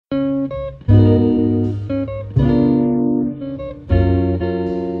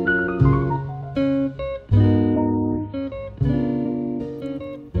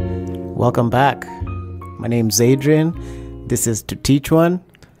Welcome back. My name's Adrian. This is 2teachone.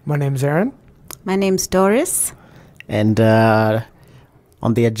 My name's Aaron. My name's Doris. And on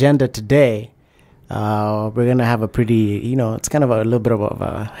the agenda today, we're going to have a pretty, it's kind of a little bit of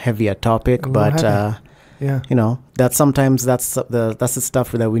a heavier topic, but, that's the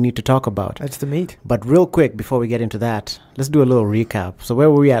stuff that we need to talk about. That's the meat. But real quick, before we get into that, let's do a little recap. So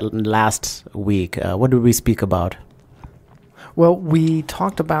where were we at last week? What did we speak about? Well, we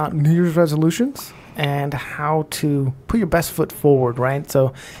talked about New Year's resolutions and how to put your best foot forward, right?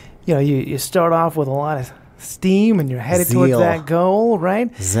 So, you start off with a lot of steam and you're headed towards that goal,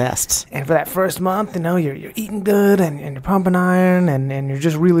 right? Zest. And for that first month, you're eating good and you're pumping iron and you're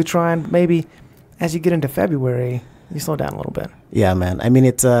just really trying. Maybe as you get into February, you slow down a little bit. Yeah, man. I mean,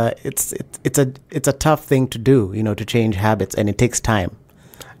 it's a tough thing to do, to change habits, and it takes time.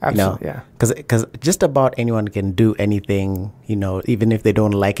 Absolutely, yeah. Because just about anyone can do anything, even if they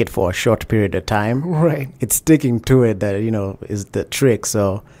don't like it for a short period of time. Right. It's sticking to it that, is the trick.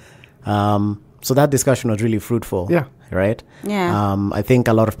 So, so that discussion was really fruitful. Yeah. Right? Yeah. I think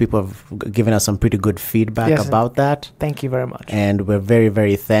a lot of people have given us some pretty good feedback about that. Thank you very much. And we're very,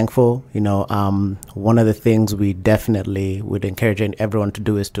 very thankful. One of the things we definitely would encourage everyone to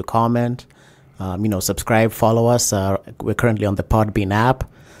do is to comment, subscribe, follow us. We're currently on the Podbean app.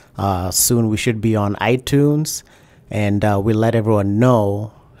 Soon we should be on iTunes, and we'll let everyone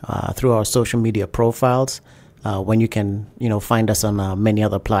know through our social media profiles when you can, find us on many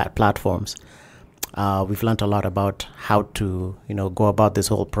other platforms. We've learned a lot about how to, go about this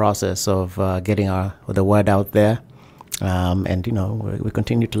whole process of getting the word out there, and we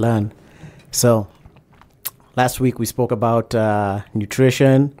continue to learn. So, last week we spoke about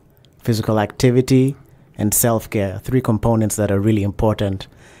nutrition, physical activity, and self-care. 3 components that are really important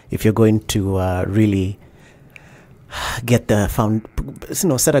if you're going to really get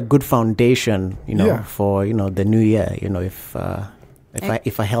set a good foundation, for the new year. If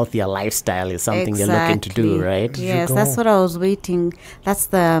a healthier lifestyle is something you're looking to do, right? Yes, that's what I was waiting. That's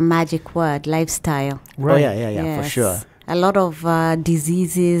the magic word, lifestyle. Right. Oh yeah, yes. For sure. A lot of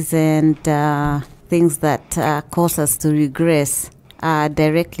diseases and things that cause us to regress are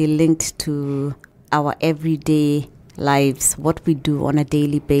directly linked to our everyday lives, what we do on a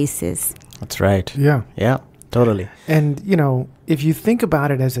daily basis. That's right. Yeah. Yeah, totally. And, if you think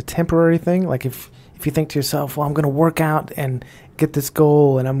about it as a temporary thing, like if you think to yourself, well, I'm going to work out and get this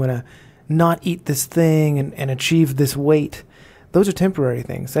goal and I'm going to not eat this thing and achieve this weight, those are temporary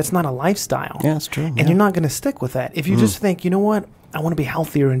things. That's not a lifestyle. Yeah, that's true. And you're not going to stick with that. If you just think, you know what, I want to be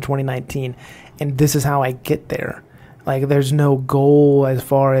healthier in 2019 and this is how I get there. Like there's no goal as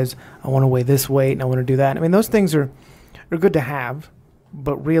far as I want to weigh this weight and I want to do that. I mean, those things are good to have,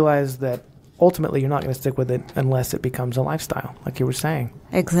 but realize that ultimately you're not going to stick with it unless it becomes a lifestyle, like you were saying.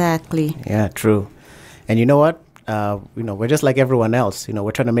 Exactly. Yeah, true. And you know what? We're just like everyone else.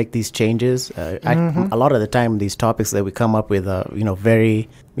 We're trying to make these changes. A lot of the time, these topics that we come up with, very,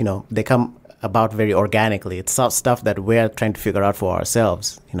 they come about very organically. It's stuff that we're trying to figure out for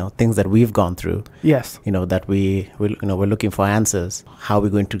ourselves. Things that we've gone through. Yes. That we're looking for answers. How are we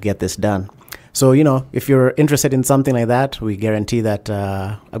going to get this done? So, if you're interested in something like that, we guarantee that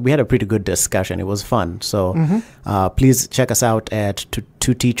we had a pretty good discussion. It was fun. So please check us out at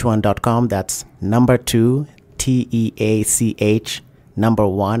 2teachone.com. That's number 2, TEACH, number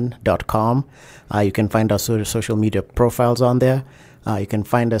 1.com. You can find our social media profiles on there. You can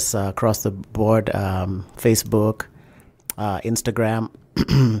find us across the board, Facebook, Instagram,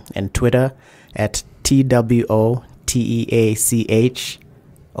 and Twitter at TWOTEACHONE.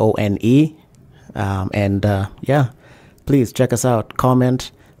 Please check us out,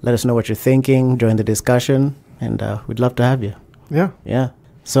 comment, let us know what you're thinking, join the discussion, and we'd love to have you. Yeah.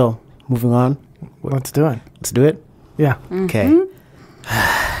 So, moving on. Let's do it. Let's do it? Yeah. Okay.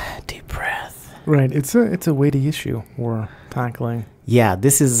 Deep breath. Right. It's a weighty issue we're tackling. Yeah,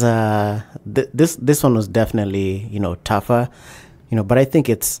 this is this one was definitely, tougher, but I think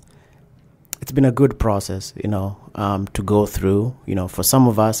it's been a good process, to go through, for some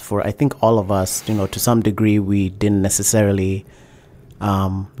of us, I think all of us, to some degree, we didn't necessarily,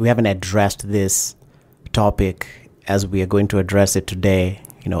 we haven't addressed this topic as we are going to address it today,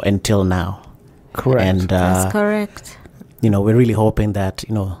 until now. Correct. And that's correct. We're really hoping that,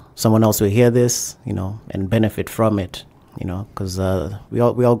 someone else will hear this, and benefit from it, because we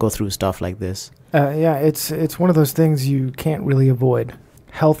all go through stuff like this. Yeah, it's one of those things you can't really avoid.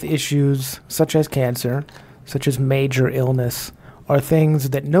 Health issues such as cancer, such as major illness, are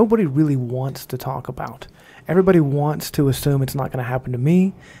things that nobody really wants to talk about. Everybody wants to assume it's not going to happen to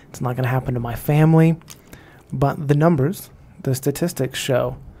me, it's not going to happen to my family, but the numbers, the statistics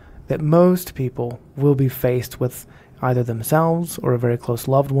show that most people will be faced with either themselves or a very close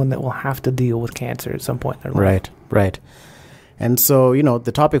loved one that will have to deal with cancer at some point in their life. Right. And so,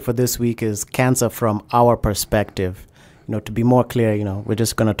 the topic for this week is cancer from our perspective. To be more clear, we're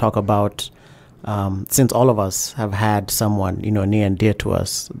just going to talk about, since all of us have had someone, near and dear to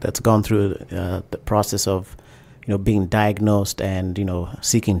us that's gone through the process of, being diagnosed and,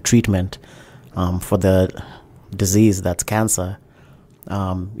 seeking treatment for the disease that's cancer.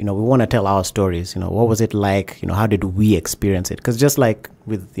 We want to tell our stories. What was it like? How did we experience it? Because just like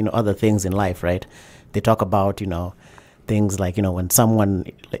with, other things in life, right? They talk about, things like, when someone,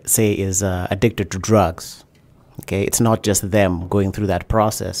 say, is addicted to drugs, okay, it's not just them going through that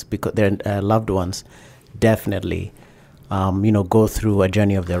process, because their loved ones definitely, go through a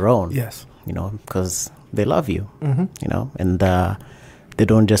journey of their own. Yes. Because they love you, and they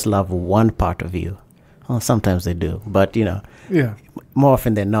don't just love one part of you. Well, sometimes they do, but, more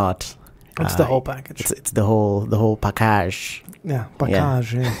often than not, it's the whole package. It's the whole package. Yeah,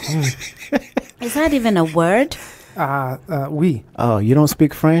 package. Yeah. Is that even a word? Oui. Oh, you don't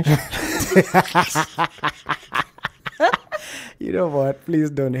speak French? You know what? Please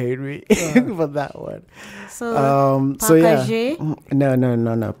don't hate me for that one. So, yeah.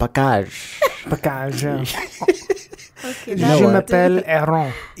 No. Package. Package. Okay, Je m'appelle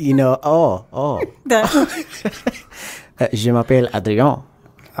Aaron. Je m'appelle Adrien.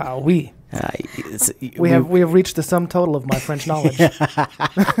 Oui. We have reached the sum total of my French knowledge.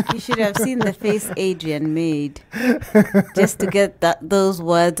 You should have seen the face Adrian made just to get those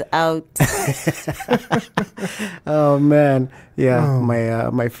words out. Oh man, yeah. Oh.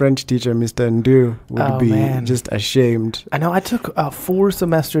 My French teacher, Mr. Ndu, would be just ashamed. I know. I took 4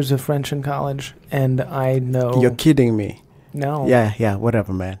 semesters of French in college, and I know. You're kidding me. No. Yeah.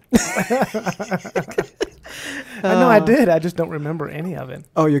 Whatever, man. I know I did. I just don't remember any of it.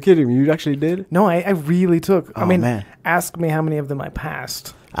 Oh, you're kidding me. You actually did? No, I really took. Oh, man. Ask me how many of them I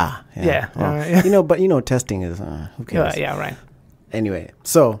passed. Yeah. Yeah. Well, but testing is, who cares? Yeah, right. Anyway,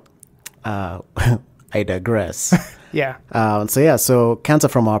 so, I digress. Yeah. So cancer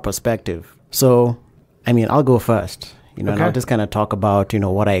from our perspective. So, I'll go first, and I'll just kind of talk about,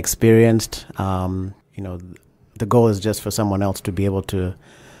 what I experienced. The goal is just for someone else to be able to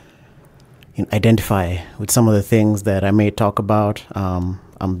identify with some of the things that I may talk about.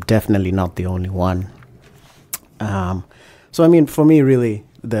 I'm definitely not the only one. So for me, really,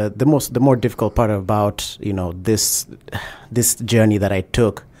 the more difficult part about this journey that I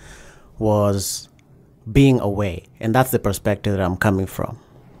took was being away, and that's the perspective that I'm coming from.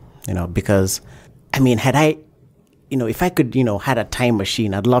 Because had I, if I could, had a time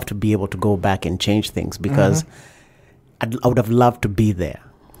machine, I'd love to be able to go back and change things, because I would have loved to be there.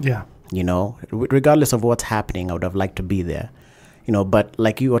 Yeah. Regardless of what's happening, I would have liked to be there. But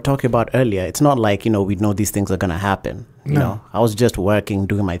like you were talking about earlier, it's not like, we know these things are going to happen. No. I was just working,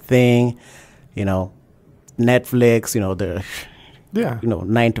 doing my thing, Netflix, the,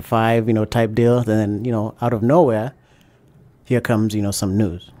 9 to 5, type deal. And then, out of nowhere, here comes, some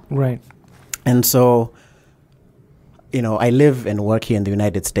news. Right. And so, I live and work here in the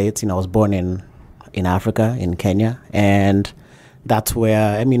United States. I was born in Africa, in Kenya. And that's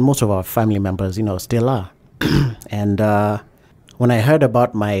where, most of our family members, still are. And when I heard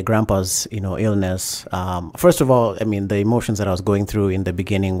about my grandpa's, illness, first of all, the emotions that I was going through in the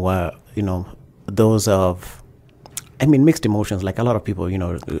beginning were, those of, mixed emotions, like a lot of people,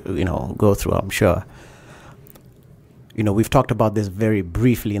 go through, I'm sure. We've talked about this very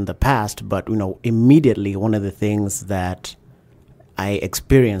briefly in the past, but, immediately one of the things that I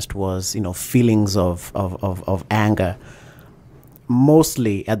experienced was, feelings of anger,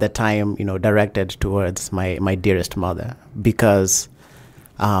 mostly at the time, directed towards my dearest mother, because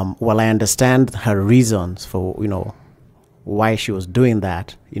while I understand her reasons for, why she was doing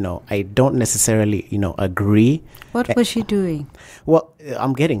that, I don't necessarily, agree. What was she doing? Well,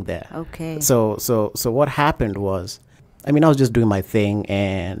 I'm getting there. Okay. So what happened was, I was just doing my thing,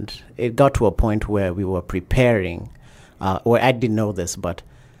 and it got to a point where we were preparing, or I didn't know this, but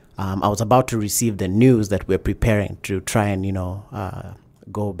I was about to receive the news that we're preparing to try and,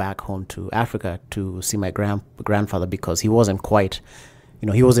 go back home to Africa to see my grandfather, because he wasn't quite,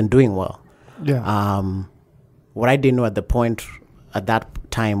 he wasn't doing well. Yeah. What I didn't know at that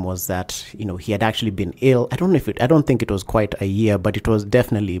time was that, he had actually been ill. I don't think it was quite a year, but it was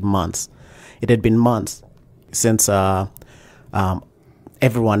definitely months. It had been months since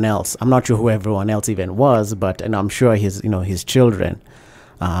everyone else, I'm not sure who everyone else even was, but, and I'm sure his children,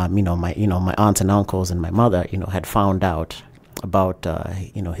 my aunts and uncles and my mother, had found out about,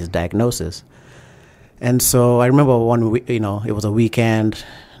 his diagnosis. And so I remember it was a weekend,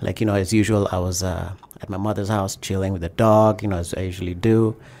 like, as usual, I was at my mother's house chilling with the dog, as I usually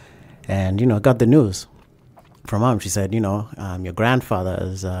do. And, I got the news from mom. She said, your grandfather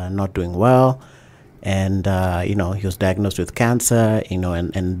is not doing well. And, he was diagnosed with cancer,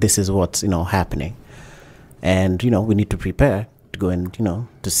 and this is what's, happening. And, we need to prepare to go and,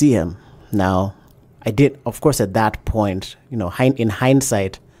 to see him. Now, I did, of course, at that point, in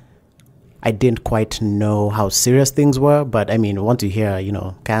hindsight, I didn't quite know how serious things were. But, once you hear,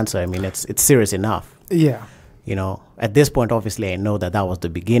 cancer, it's serious enough. Yeah. At this point, obviously, I know that was the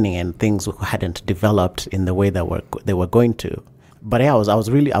beginning and things hadn't developed in the way that they were going to. But yeah, I was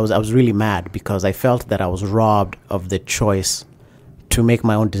really mad because I felt that I was robbed of the choice to make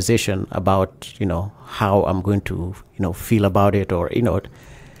my own decision about, how I'm going to, feel about it, or,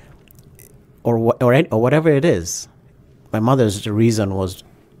 or whatever it is. My mother's reason was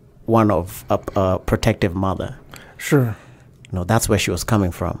one of a protective mother. Sure. That's where she was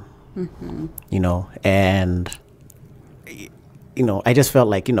coming from. Mm-hmm. And I just felt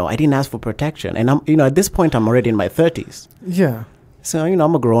like, I didn't ask for protection. And I'm, at this point, I'm already in my 30s. Yeah. So,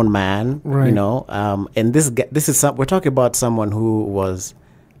 I'm a grown man, right. And this is we're talking about someone who was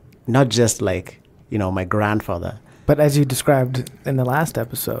not just like, my grandfather. But as you described in the last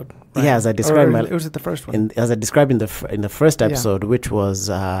episode. Right? Yeah, as I described, it was at the first one. As I described in the first episode, which was,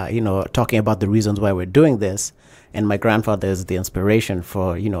 talking about the reasons why we're doing this. And my grandfather is the inspiration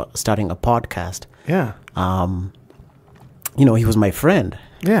for, starting a podcast. Yeah. He was my friend.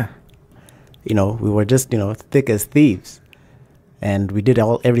 Yeah. We were just, thick as thieves. And we did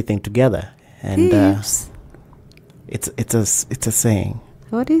everything together. And it's a saying.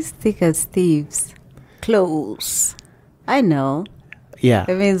 What is thick as thieves? Close. I know. Yeah.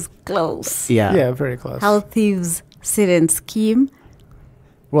 It means close. Yeah. Yeah, very close. How thieves sit and scheme.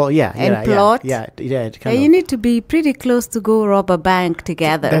 Well, yeah. And plot. Yeah. You need to be pretty close to go rob a bank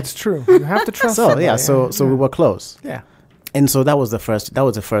together. That's true. You have to trust somebody. So we were close. Yeah. And so that was the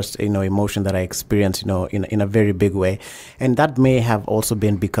first, emotion that I experienced, in a very big way. And that may have also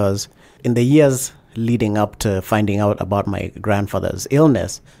been because in the years leading up to finding out about my grandfather's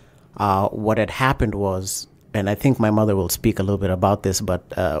illness, what had happened was, and I think my mother will speak a little bit about this, but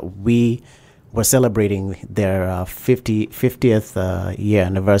we were celebrating their 50th year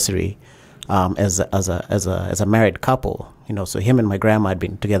anniversary as a married couple. So him and my grandma had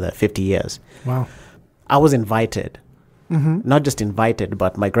been together 50 years. Wow. I was invited. Mm-hmm. Not just invited,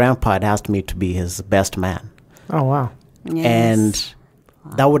 but my grandpa had asked me to be his best man. Oh, wow. Yes. And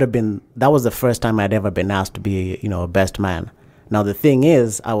that was the first time I'd ever been asked to be, a best man. Now, the thing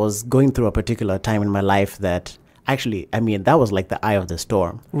is, I was going through a particular time in my life that actually, that was like the eye of the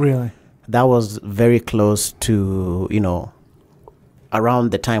storm. Really? That was very close to,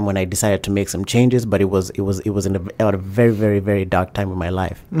 around the time when I decided to make some changes, but it was in a very, very, very dark time in my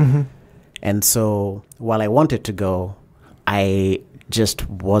life. Mm-hmm. And so while I wanted to go, I just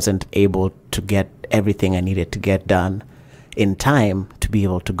wasn't able to get everything I needed to get done in time to be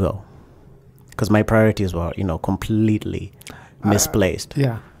able to go. Because my priorities were, completely misplaced.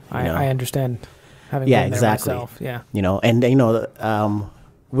 Yeah, I understand having been there exactly. myself. Yeah.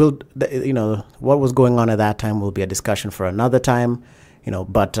 What was going on at that time will be a discussion for another time,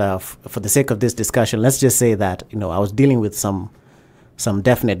 but for the sake of this discussion, let's just say that, I was dealing with some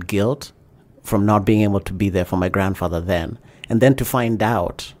definite guilt from not being able to be there for my grandfather then. And then to find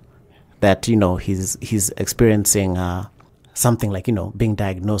out that, he's experiencing something like, being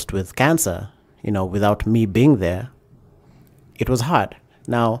diagnosed with cancer, without me being there, it was hard.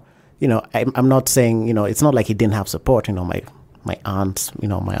 Now, I'm not saying, it's not like he didn't have support, my aunts,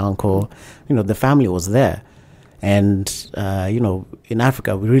 my uncle, the family was there. And, in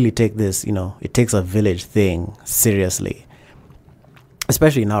Africa, we really take this, it takes a village thing seriously.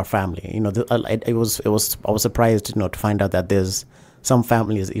 Especially in our family, I was surprised, to find out that there's some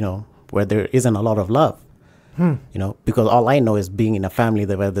families, where there isn't a lot of love, because all I know is being in a family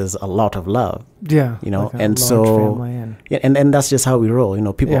where there's a lot of love. Yeah. Like and so, and that's just how we roll.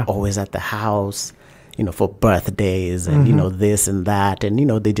 People are always at the house, for birthdays and, this and that.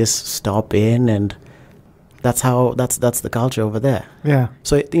 And, they just stop in, and that's the culture over there. Yeah.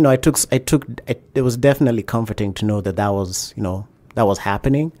 So, it was definitely comforting to know that was, that was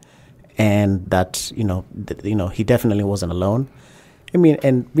happening, and that, he definitely wasn't alone.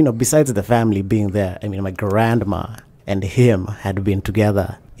 Besides the family being there, my grandma and him had been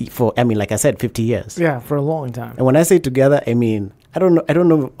together for, like I said, 50 years. Yeah, for a long time. And when I say together, I don't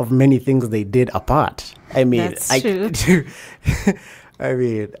know of many things they did apart. That's true.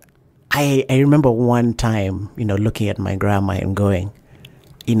 I remember one time, looking at my grandma and going,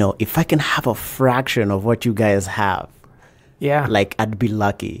 if I can have a fraction of what you guys have, Yeah. like I'd be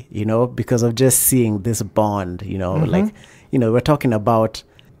lucky, because of just seeing this bond, like, we're talking about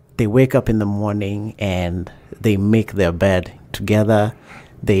they wake up in the morning and they make their bed together.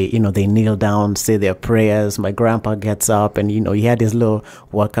 They kneel down, say their prayers. My grandpa gets up and, he had his little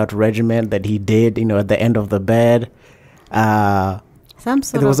workout regimen that he did, at the end of the bed. Some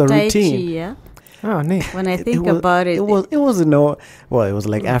sort there was of a Tai routine. Chi, yeah? Oh, neat. When I think about it. It was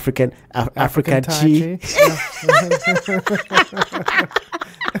like African Chi. Tai Chi.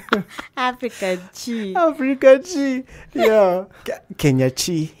 African Chi. African Chi. Yeah. Kenya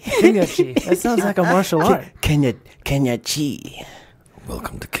Chi. Kenya Chi. That sounds like a martial art. Kenya Chi.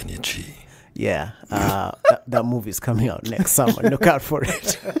 Welcome to Kenya Chi. Yeah. That movie's coming out next summer. Look out for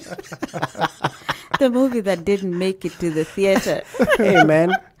it. The movie that didn't make it to the theater. Hey,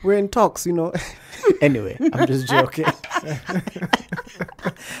 man. We're in talks, Anyway, I'm just joking.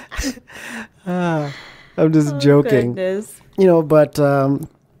 I'm just joking. Goodness. But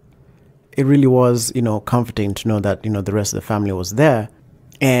it really was, comforting to know that, the rest of the family was there.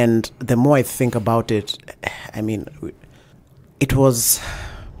 And the more I think about it, I mean, there was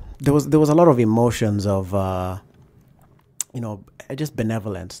a lot of emotions of, just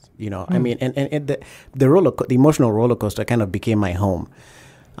benevolence, I mean, and the emotional roller coaster kind of became my home.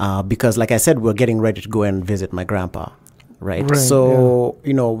 Because like I said, we're getting ready to go and visit my grandpa, right? So,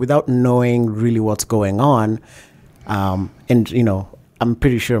 without knowing really what's going on, and, I'm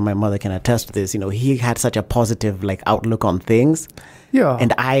pretty sure my mother can attest to this, he had such a positive, like, outlook on things. Yeah.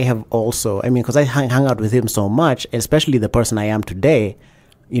 And I have also, because I hung out with him so much, especially the person I am today,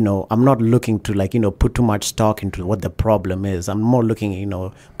 I'm not looking to, like, put too much stock into what the problem is. I'm more looking,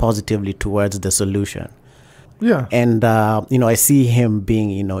 positively towards the solution. Yeah. And I see him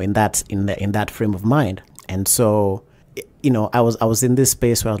being, in that frame of mind. And so, I was in this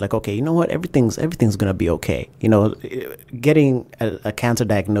space where I was like, okay, you know what, everything's gonna be okay. Getting a cancer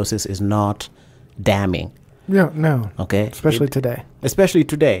diagnosis is not damning. Yeah, no. Okay. Especially today.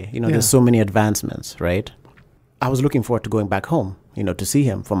 There's so many advancements, right? I was looking forward to going back home, to see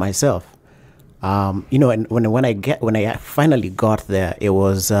him for myself. And when I finally got there, it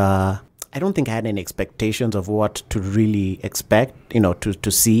was I don't think I had any expectations of what to really expect,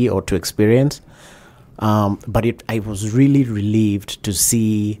 to see or to experience. But I was really relieved to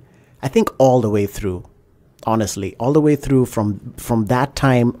see, I think all the way through, honestly, all the way through from that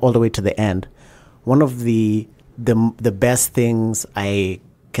time all the way to the end. One of the best things I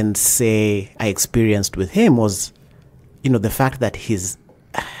can say I experienced with him was, the fact that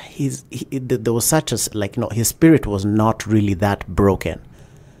there was such a, his spirit was not really that broken.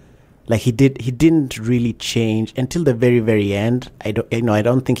 Like he didn't really change until the very, very end. I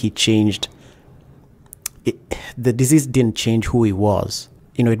don't think he changed. The disease didn't change who he was.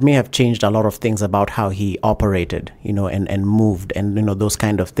 It may have changed a lot of things about how he operated, and moved and, those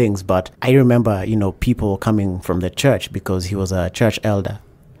kind of things. But I remember, people coming from the church because he was a church elder,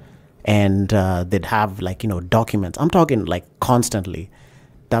 and they'd have documents. I'm talking like constantly.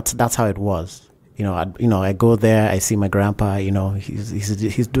 That's how it was. I go there, I see my grandpa,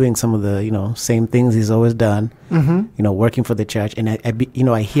 he's doing some of the, same things he's always done, working for the church. And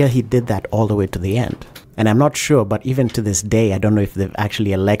I hear he did that all the way to the end. And I'm not sure, but even to this day, I don't know if they've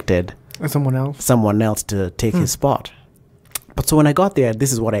actually elected someone else to take his spot. But so when I got there,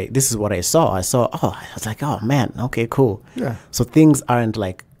 this is what I saw. I was like, oh man, okay, cool. Yeah. So things aren't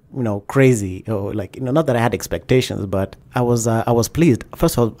like, crazy or like, not that I had expectations, but I was pleased.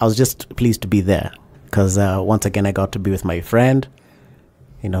 First of all, I was just pleased to be there because once again, I got to be with my friend.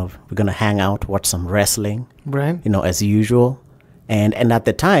 We're going to hang out, watch some wrestling, right? As usual. And at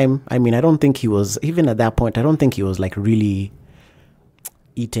the time, I don't think he was, even at that point, I don't think he was like really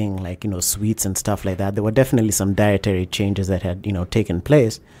eating like, sweets and stuff like that. There were definitely some dietary changes that had, taken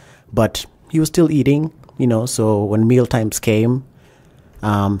place, but he was still eating, so when meal times came,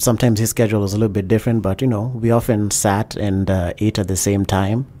 sometimes his schedule was a little bit different, but, we often sat and ate at the same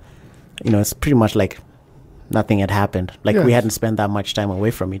time. It's pretty much like nothing had happened. Like we hadn't spent that much time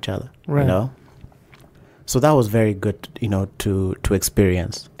away from each other, right. So that was very good, to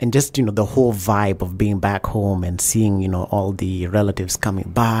experience. And just, the whole vibe of being back home and seeing, all the relatives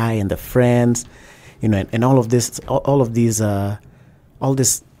coming by and the friends, and all of this, all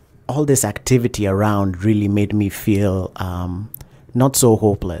this activity around really made me feel not so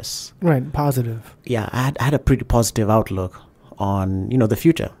hopeless. Right, positive. Yeah, I had a pretty positive outlook on, the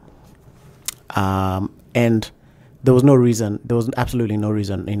future. And there was absolutely no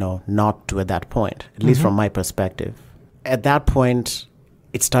reason, not to at that point, at least from my perspective. At that point,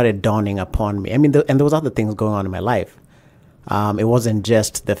 it started dawning upon me. And there was other things going on in my life. It wasn't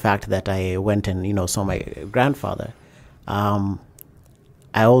just the fact that I went and, saw my grandfather.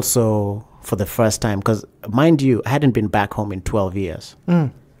 I also, for the first time, because mind you, I hadn't been back home in 12 years.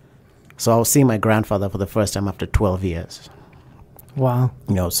 So I was seeing my grandfather for the first time after 12 years. Wow.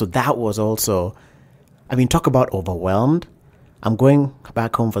 So that was also, I mean, talk about overwhelmed. I'm going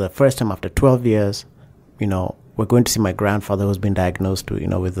back home for the first time after 12 years. We're going to see my grandfather who's been diagnosed with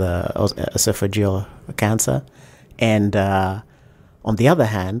esophageal cancer. And on the other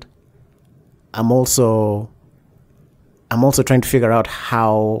hand, I'm also trying to figure out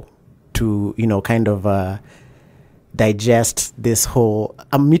how to, kind of digest this whole.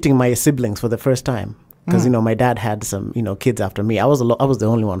 I'm meeting my siblings for the first time because my dad had some kids after me. I was the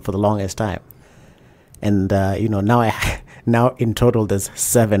only one for the longest time, and now in total there's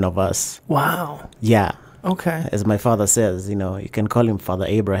 7 of us. Wow. Yeah. Okay. As my father says, you can call him Father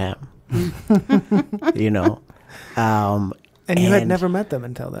Abraham. And you had never met them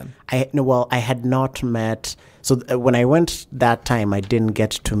until then? I had not met. So when I went that time, I didn't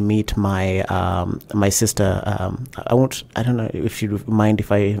get to meet my my sister. I don't know if you mind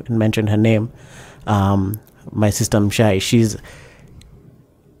if I mention her name. My sister Mshai.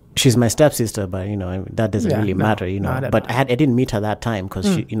 She's my stepsister, but that doesn't really matter. But I didn't meet her that time because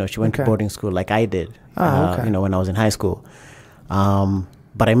she went to boarding school like I did. When I was in high school.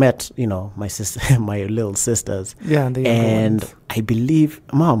 But I met, my sister, my little sisters. Yeah, the younger and ones. I believe,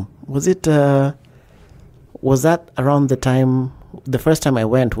 Mom, was that around the time, the first time I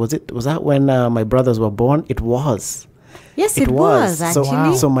went? Was that when my brothers were born? It was. Yes, it was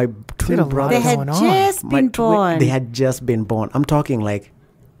actually. So my twin brothers, they had just been born. They had just been born. I'm talking like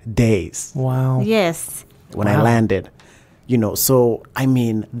days. Wow. Yes. When I landed. So I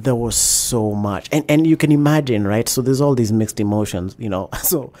mean, there was so much, and you can imagine, right? So there's all these mixed emotions,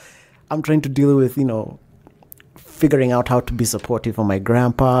 So I'm trying to deal with, figuring out how to be supportive for my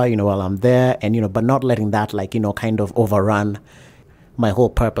grandpa, while I'm there, and but not letting that kind of overrun my whole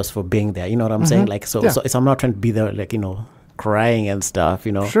purpose for being there. You know what I'm saying? So I'm not trying to be there, crying and stuff.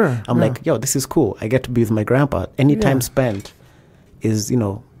 Sure. I'm like, yo, this is cool. I get to be with my grandpa. Any time spent is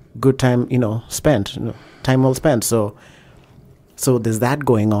good time. Spent. Time well spent. So there's that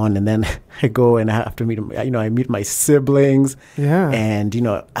going on, and then I go and I have to meet, I meet my siblings. Yeah. And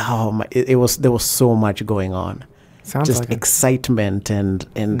there was so much going on. Sounds just like excitement and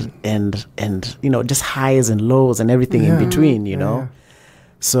just highs and lows and everything in between. Yeah.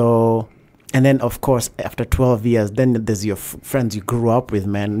 So, and then of course after 12 years, then there's your friends you grew up with,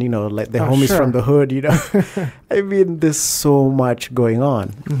 man. Like the homies from the hood. I mean, there's so much going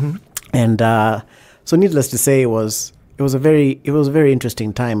on, and so needless to say, it was a very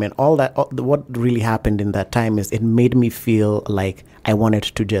interesting time, and what really happened in that time is it made me feel like I wanted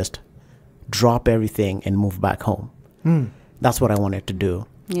to just drop everything and move back home. That's what I wanted to do.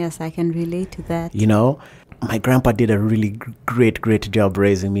 Yes, I can relate to that. My grandpa did a really great job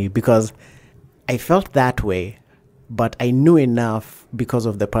raising me because I felt that way, but I knew enough because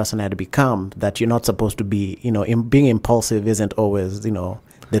of the person I had become that you're not supposed to be, being impulsive isn't always,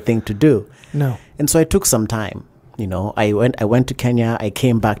 the thing to do. No. And so I took some time. I went to Kenya, I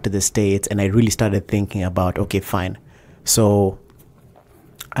came back to the States, and I really started thinking about, okay, fine. So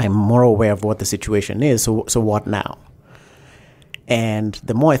I'm more aware of what the situation is. So what now? And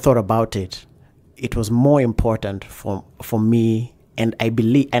the more I thought about it, it was more important for me, and I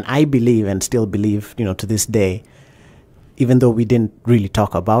believe and still believe, to this day, even though we didn't really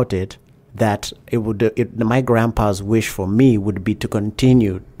talk about it, that my grandpa's wish for me would be to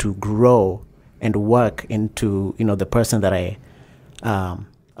continue to grow and work into, the person that I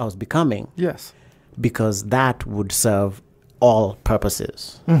was becoming. Yes. Because that would serve all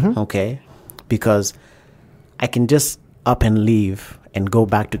purposes. Okay? Because I can just up and leave and go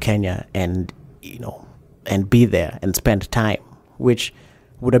back to Kenya and, and be there and spend time, which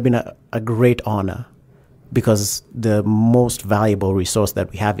would have been a great honor, because the most valuable resource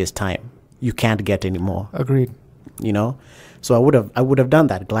that we have is time. You can't get any more. Agreed. So I would have done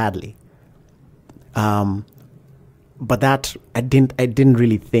that gladly. But that I didn't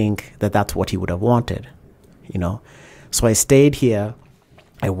really think that that's what he would have wanted, So I stayed here.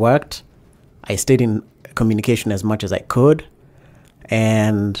 I worked. I stayed in communication as much as I could,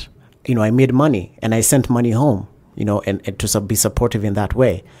 and I made money and I sent money home, and to be supportive in that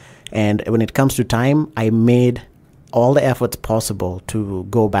way. And when it comes to time, I made all the efforts possible to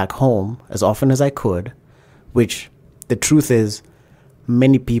go back home as often as I could, which the truth is,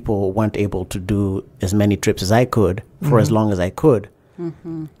 many people weren't able to do as many trips as I could for as long as I could.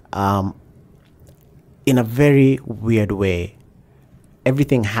 In a very weird way,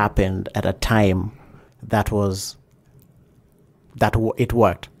 everything happened at a time it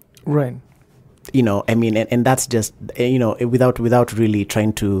worked. Right. I mean, and that's just, without really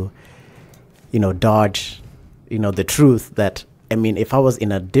trying to, dodge, the truth that, I mean, if I was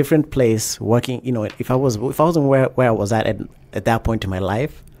in a different place working, if I wasn't where I was at that point in my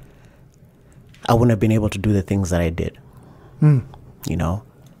life, I wouldn't have been able to do the things that I did. You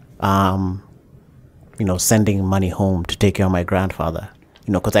know, sending money home to take care of my grandfather,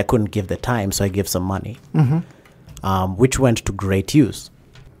 because I couldn't give the time, so I give some money, which went to great use.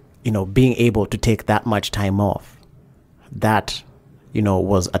 Being able to take that much time off, that,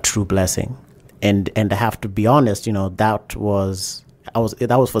 was a true blessing. And I have to be honest, that was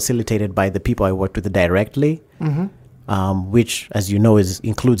facilitated by the people I worked with directly, which, as you know,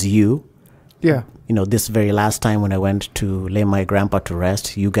 includes you. Yeah. This very last time when I went to lay my grandpa to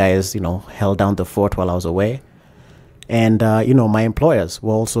rest, you guys, held down the fort while I was away. And, my employers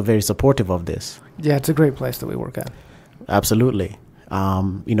were also very supportive of this. Yeah, it's a great place that we work at. Absolutely.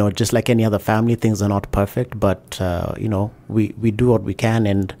 Just like any other family, things are not perfect, but, we do what we can,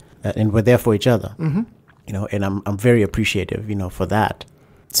 and we're there for each other, and I'm very appreciative, for that.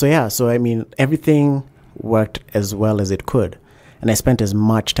 So I mean, everything worked as well as it could. And I spent as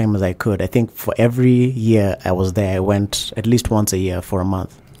much time as I could. I think for every year I was there, I went at least once a year for a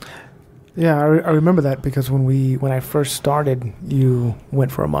month. Yeah, I remember that because when I first started, you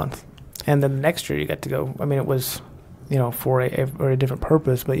went for a month. And then the next year you got to go. I mean, it was, for a different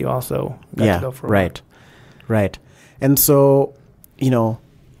purpose, but you also got to go for a month. Right. And so,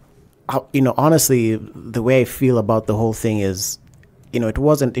 honestly, the way I feel about the whole thing is, it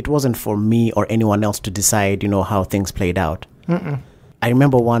wasn't for me or anyone else to decide, how things played out. I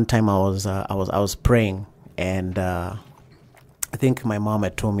remember one time I was praying, and I think my mom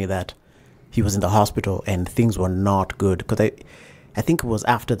had told me that he was in the hospital and things were not good, because I think it was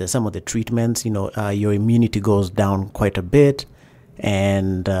after some of the treatments, your immunity goes down quite a bit,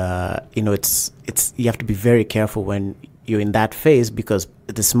 and it's you have to be very careful when you're in that phase, because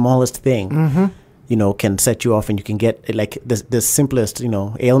the smallest thing can set you off, and you can get like the simplest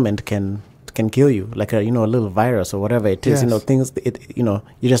ailment can kill you, like a little virus or whatever it is. Yes. Things you're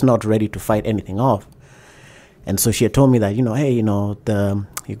just not ready to fight anything off. And so she had told me that hey,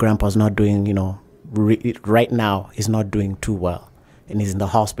 your grandpa's not doing right now, he's not doing too well, and he's in the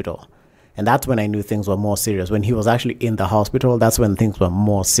hospital. And that's when I knew things were more serious. When he was actually in the hospital, that's when things were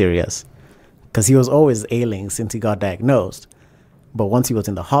more serious, because he was always ailing since he got diagnosed. But once he was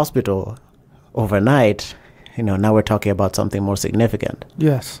in the hospital overnight, now we're talking about something more significant.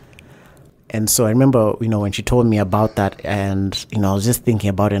 Yes. And so I remember, when she told me about that, and, I was just thinking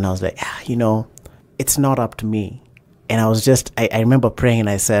about it, and I was like, it's not up to me. And I was just, I remember praying, and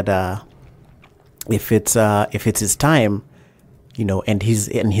I said, if it's his time, and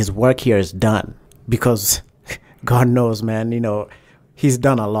his work here is done, because God knows, man, he's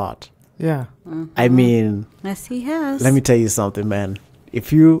done a lot. Yeah. I mean, Yes, he has. let me tell you something, man.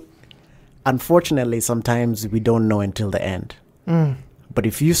 Unfortunately, sometimes we don't know until the end. But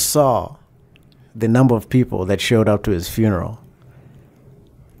if you saw the number of people that showed up to his funeral,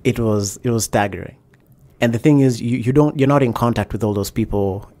 it was staggering. And the thing is, you're not in contact with all those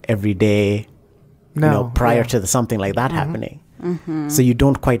people every day, prior to something like that happening. So you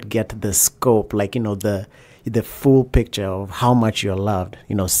don't quite get the scope, like, the full picture of how much you're loved,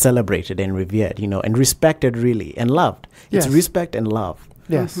 celebrated and revered, and respected, really, and loved. Yes. It's respect and love.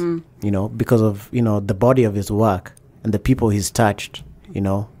 Yes. Because of, the body of his work and the people he's touched,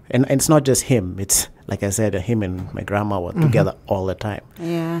 and it's not just him. It's, like I said, him and my grandma were together all the time.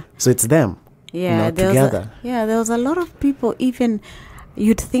 Yeah. So it's them, together. There was a lot of people, even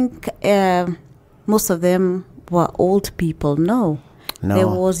you'd think most of them were old people. No. There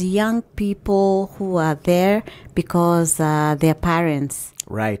was young people who are there because their parents.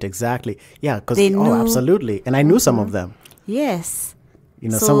 Right, exactly. Yeah, because, absolutely. And I knew some of them. Yes.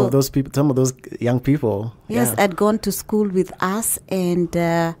 So, some of those people, some of those young people. Yes, had gone to school with us, and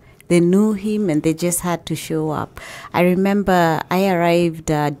they knew him, and they just had to show up. I remember I arrived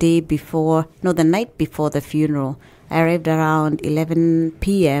the night before the funeral. I arrived around 11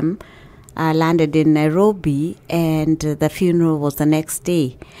 p.m., I landed in Nairobi, and the funeral was the next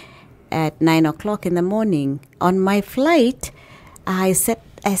day at 9 o'clock in the morning. On my flight, I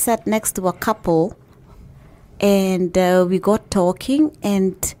sat next to a couple, and we got talking,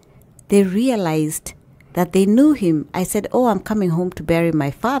 and they realized that they knew him. I said, I'm coming home to bury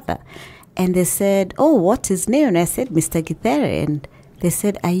my father. And they said, what's his name? And I said, Mr. Githere. And they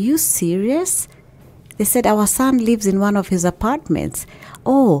said, are you serious? They said, our son lives in one of his apartments.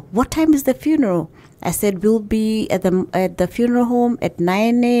 What time is the funeral? I said, we'll be at the funeral home at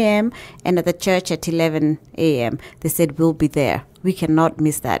 9 a.m. and at the church at 11 a.m. They said, we'll be there. We cannot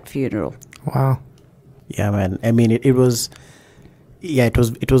miss that funeral. Wow. Yeah, man. I mean, it was, yeah, it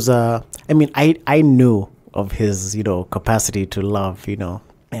was, I mean, I knew of his, capacity to love,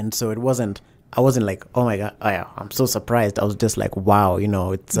 and so I wasn't like, oh my God, I'm so surprised. I was just like, wow,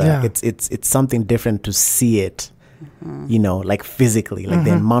 it's something different to see it, like physically, like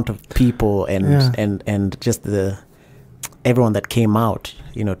the amount of people and just everyone that came out,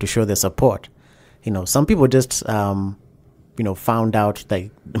 to show their support. Some people just, found out,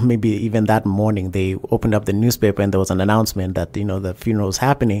 like maybe even that morning they opened up the newspaper and there was an announcement that, the funeral was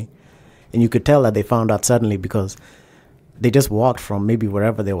happening. And you could tell that they found out suddenly because they just walked from maybe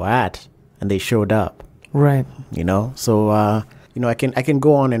wherever they were at and they showed up. Right. So, I can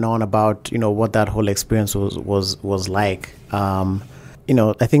go on and on about, what that whole experience was like. I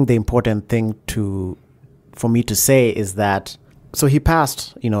think the important thing for me to say is that, so he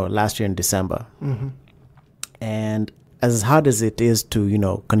passed, last year in December. Mm-hmm. And as hard as it is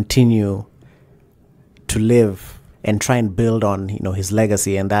to, continue to live and try and build on, his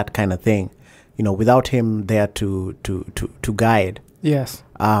legacy and that kind of thing, without him there to guide. Yes.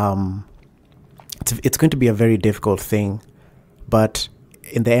 It's going to be a very difficult thing, but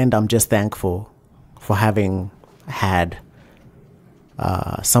in the end, I'm just thankful for having had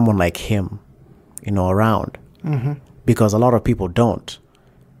someone like him, around, because a lot of people don't.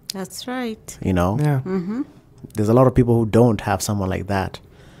 That's right. Yeah. Mm-hmm. There's a lot of people who don't have someone like that.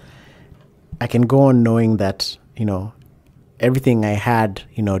 I can go on knowing that, everything I had,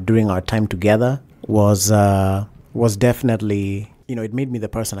 during our time together was definitely, it made me the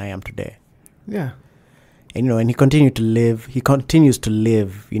person I am today. Yeah. And, and he continues to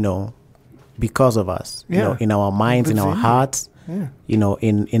live, because of us, in our minds, in our hearts,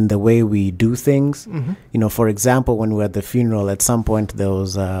 in the way we do things. For example, when we were at the funeral, at some point there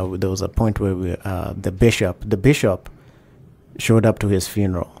was a point where the bishop showed up to his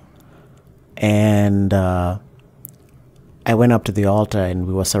funeral. And I went up to the altar and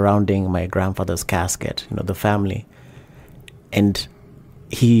we were surrounding my grandfather's casket, the family. And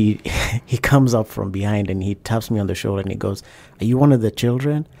he comes up from behind and he taps me on the shoulder and he goes, "Are you one of the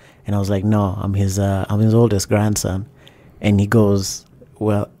children?" And I was like, "No, I'm his oldest grandson." And he goes,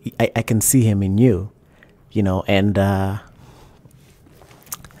 "Well, I can see him in you," and that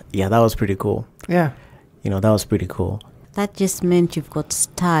was pretty cool. Yeah. That was pretty cool. That just meant you've got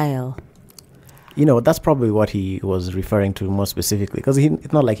style. That's probably what he was referring to more specifically, because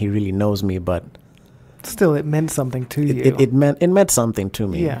it's not like he really knows me, but still, it meant something to you. It meant something to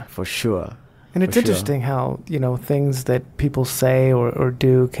me, yeah, for sure. And it's interesting how things that people say or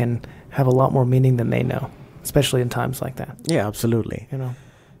do can have a lot more meaning than they know, especially in times like that. Yeah, absolutely.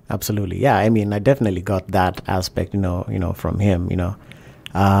 Absolutely. Yeah, I mean, I definitely got that aspect, from him.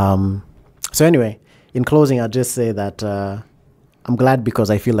 So anyway, in closing, I'll just say that I'm glad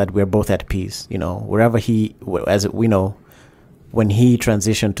because I feel that we're both at peace. Wherever when he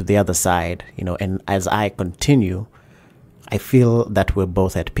transitioned to the other side, and as I continue, I feel that we're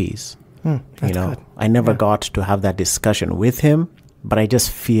both at peace. That's good. I never got to have that discussion with him, but I just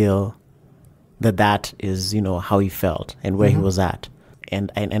feel that is, how he felt and where he was at.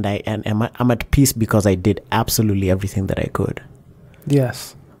 And I'm at peace because I did absolutely everything that I could.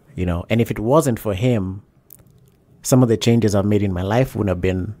 Yes. And if it wasn't for him, some of the changes I've made in my life wouldn't have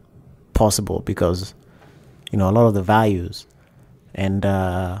been possible because, a lot of the values and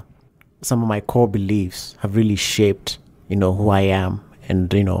some of my core beliefs have really shaped, who I am. And,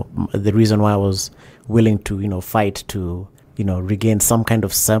 the reason why I was willing to, fight to, regain some kind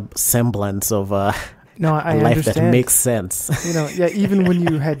of semblance of a life understand. that makes sense. Even when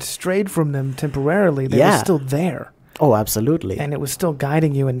you had strayed from them temporarily, they were still there. Oh, absolutely. And it was still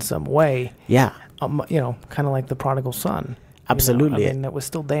guiding you in some way. Yeah. Kind of like the prodigal son. Absolutely. It was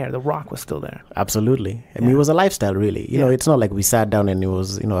still there. The rock was still there. Absolutely. I mean, it was a lifestyle, really. It's not like we sat down and it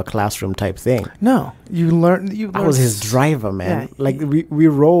was, a classroom type thing. No. You learned. I was his driver, man. Yeah. Like, we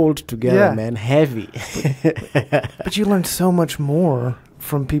rolled together, man, heavy. But you learned so much more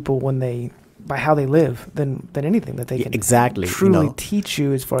from people by how they live than anything that they can truly teach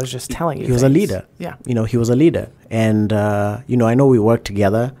you as far as just telling you. He was a leader. Yeah. He was a leader. And, I know we worked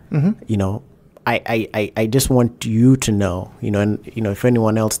together, I just want you to know, and if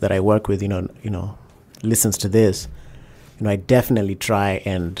anyone else that I work with, listens to this, I definitely try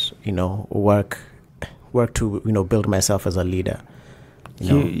and work to build myself as a leader.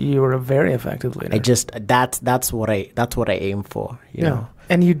 You were a very effective leader. That's what I aim for. You know,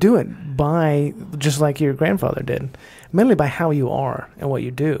 and you do it by just like your grandfather did, mainly by how you are and what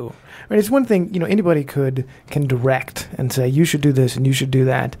you do. Right? It's one thing anybody can direct and say you should do this and you should do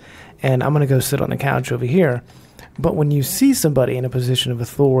that. And I'm going to go sit on the couch over here. But when you see somebody in a position of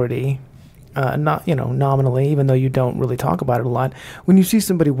authority, not nominally, even though you don't really talk about it a lot. When you see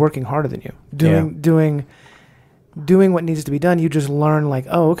somebody working harder than you, doing what needs to be done, you just learn like,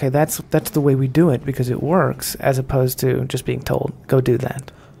 oh, okay, that's the way we do it because it works, as opposed to just being told, go do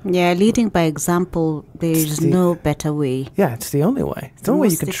that. Yeah, leading by example, there is no better way. Yeah, it's the only way. It's the only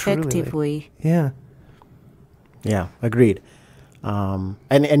way you can truly effective way. Yeah. Yeah, agreed. And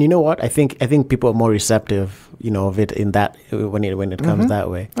you know what? I think people are more receptive, of it in that when it comes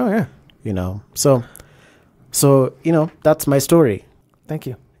that way. Oh yeah. So that's my story. Thank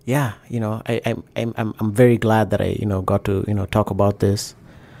you. Yeah, I'm very glad that I got to talk about this,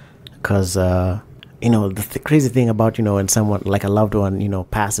 because the crazy thing about when someone like a loved one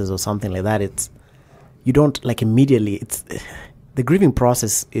passes or something like that, it's you don't like immediately. It's the grieving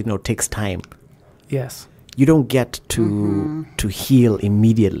process takes time. Yes. You don't get to heal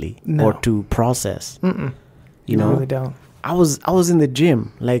immediately or to process. You really don't. I was in the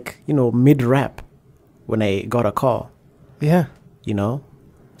gym mid rep when I got a call. Yeah.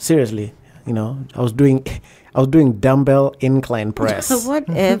 Seriously, I was doing dumbbell incline press.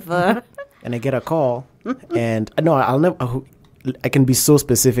 Whatever. And I get a call, and I can be so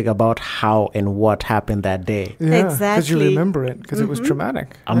specific about how and what happened that day. Yeah, because you Exactly. remember it, because it was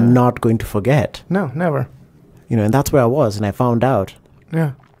traumatic. I'm not going to forget. No, never. And that's where I was, and I found out.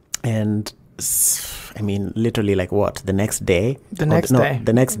 Yeah. And literally the next day.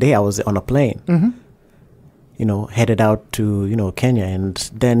 The next day I was on a plane. Headed out to Kenya, and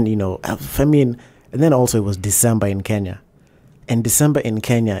then and then also it was December in Kenya, and December in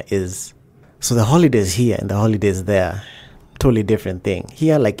Kenya is so the holidays here and the holidays there, totally different thing.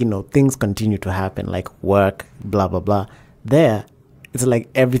 Here, things continue to happen, like work, blah blah blah. There, it's like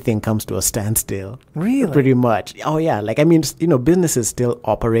everything comes to a standstill. Really? Pretty much. Oh yeah, businesses still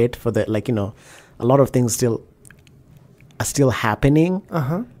operate for the a lot of things are still happening.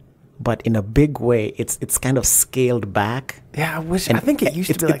 But in a big way, it's kind of scaled back. Yeah, I think it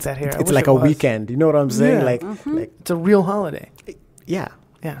used to be like that here. It's like a weekend. You know what I'm saying? Yeah. Like It's a real holiday. yeah,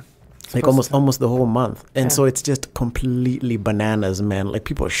 Yeah. like almost the whole month. And so it's just completely bananas, man. Like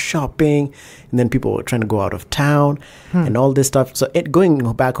people are shopping, and then people are trying to go out of town and all this stuff. So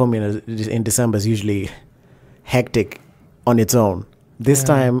going back home in December is usually hectic on its own. This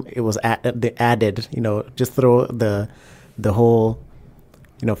time it was they added, just throw the whole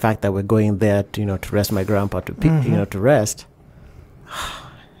fact that we're going there to rest my grandpa to rest.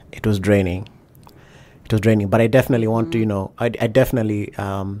 It was draining. But I definitely want to I definitely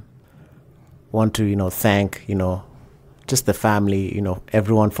want to thank just the family,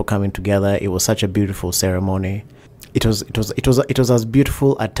 everyone for coming together. It was such a beautiful ceremony. It was as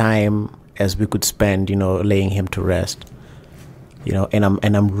beautiful a time as we could spend laying him to rest.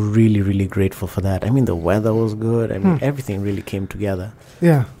 And I'm really, really grateful for that. The weather was good. Everything really came together.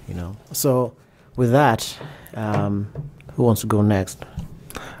 Yeah. So with that, who wants to go next?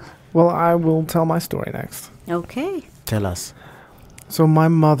 Well, I will tell my story next. Okay. Tell us. So my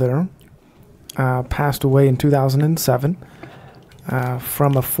mother passed away in 2007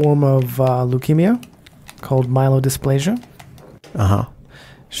 from a form of leukemia called myelodysplasia.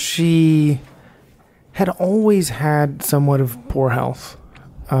 She had always had somewhat of poor health.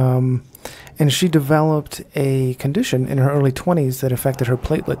 And she developed a condition in her early 20s that affected her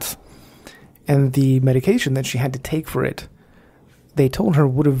platelets. And the medication that she had to take for it, they told her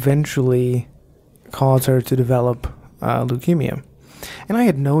would eventually cause her to develop leukemia. And I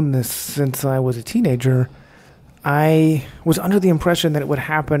had known this since I was a teenager. I was under the impression that it would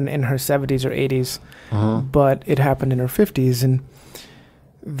happen in her 70s or 80s, but it happened in her 50s. And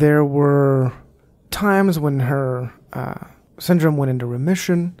there were times when her syndrome went into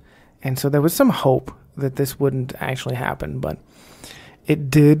remission, and so there was some hope that this wouldn't actually happen, but it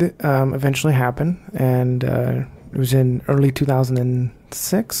did eventually happen, and it was in early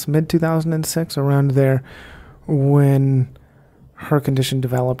 2006, mid-2006, around there, when her condition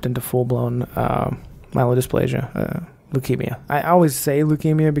developed into full-blown myelodysplasia, leukemia. I always say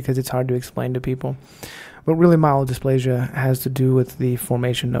leukemia because it's hard to explain to people. But really, myelodysplasia has to do with the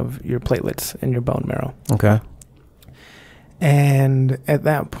formation of your platelets in your bone marrow. Okay. And at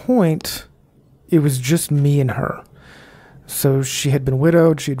that point, it was just me and her. So she had been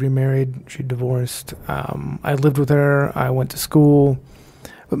widowed, she'd remarried, she'd divorced. I lived with her, I went to school.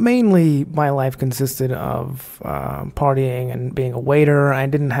 But mainly, my life consisted of partying and being a waiter. I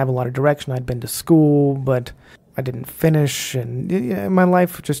didn't have a lot of direction. I'd been to school, but I didn't finish. And my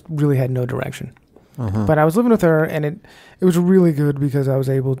life just really had no direction. But I was living with her, and it was really good because I was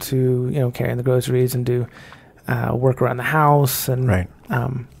able to, carry in the groceries and do work around the house. And right.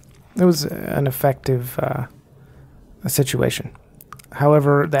 It was an effective situation.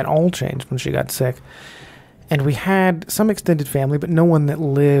 However, that all changed when she got sick. And we had some extended family, but no one that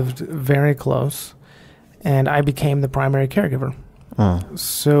lived very close. And I became the primary caregiver.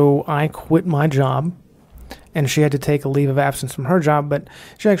 So I quit my job, and she had to take a leave of absence from her job, but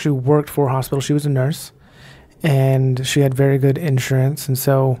she actually worked for a hospital. She was a nurse, and she had very good insurance. And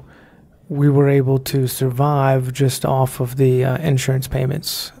so we were able to survive just off of the insurance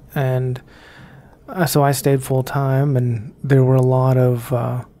payments. And so I stayed full time, and there were a lot of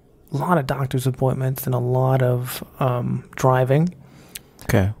doctor's appointments and a lot of driving.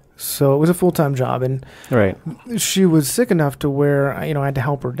 Okay. So it was a full-time job, and Right. she was sick enough to where I had to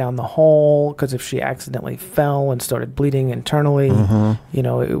help her down the hall, because if she accidentally fell and started bleeding internally,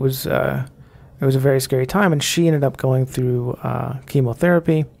 it was a very scary time. And she ended up going through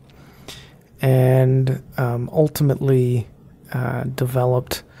chemotherapy, and ultimately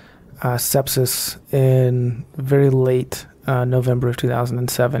developed sepsis in very late November of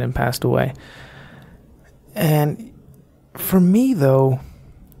 2007 and passed away. And for me, though,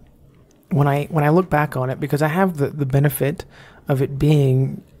 when I look back on it, because I have the benefit of it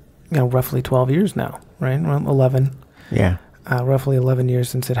being, roughly 12 years now, right? Around 11. Yeah. Roughly 11 years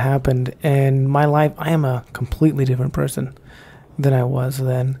since it happened. And my life, I am a completely different person than I was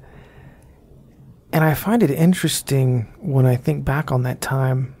then. And I find it interesting when I think back on that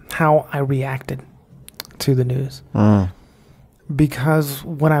time, how I reacted to the news. Because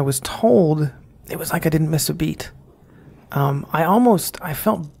when I was told, it was like I didn't miss a beat. I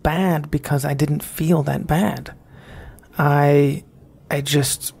felt bad because I didn't feel that bad. I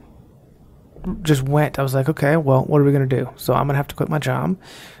just went. I was like, okay, well, what are we going to do? So I'm going to have to quit my job,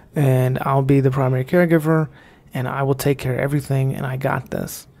 and I'll be the primary caregiver, and I will take care of everything, and I got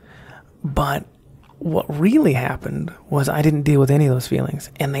this. But what really happened was I didn't deal with any of those feelings,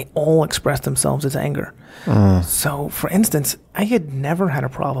 and they all expressed themselves as anger. So, for instance, I had never had a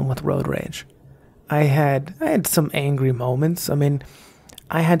problem with road rage. I had some angry moments. I mean,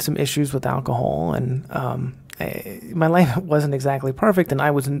 I had some issues with alcohol, and my life wasn't exactly perfect, and I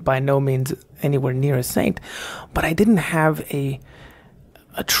wasn't by no means anywhere near a saint, but I didn't have a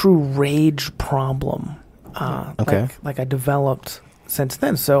true rage problem like I developed since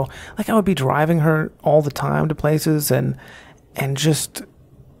then. So, I would be driving her all the time to places, and just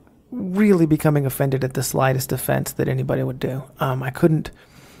really becoming offended at the slightest offense that anybody would do. I couldn't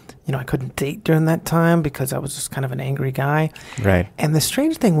date during that time because I was just kind of an angry guy. Right. And the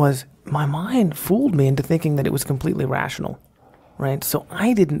strange thing was, my mind fooled me into thinking that it was completely rational, right? So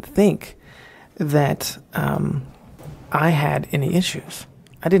I didn't think that I had any issues.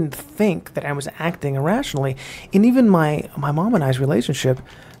 I didn't think that I was acting irrationally. And even my mom and I's relationship,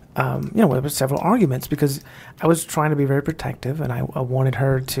 there were several arguments because I was trying to be very protective, and I wanted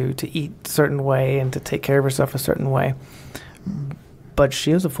her to eat a certain way and to take care of herself a certain way. But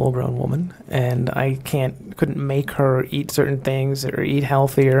she is a full-grown woman, and I couldn't make her eat certain things or eat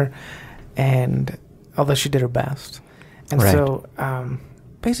healthier, and although she did her best. And right. So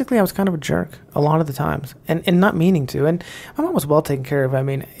basically I was kind of a jerk a lot of the times, and not meaning to. And my mom was well taken care of. I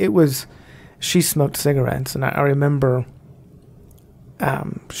mean, she smoked cigarettes, and I remember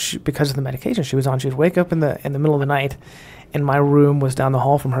because of the medication she was on, she would wake up in the middle of the night, and my room was down the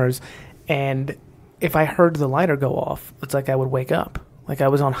hall from hers, and if I heard the lighter go off, it's like I would wake up. Like I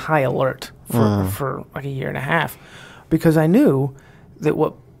was on high alert for like a year and a half, because I knew that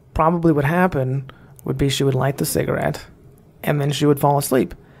what probably would happen would be she would light the cigarette, and then she would fall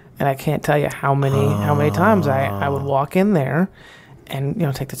asleep. And I can't tell you how many times I would walk in there and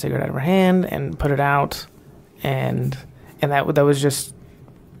take the cigarette out of her hand and put it out, and that was just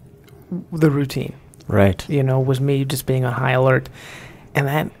the routine. Right. Was me just being on high alert, and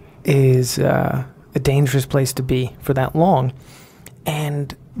that is a dangerous place to be for that long.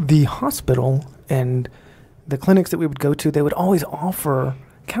 And the hospital and the clinics that we would go to, they would always offer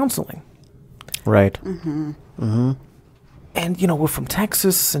counseling. Right. Mm-hmm. Mm-hmm. And, we're from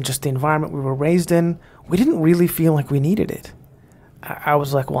Texas, and just the environment we were raised in, we didn't really feel like we needed it. I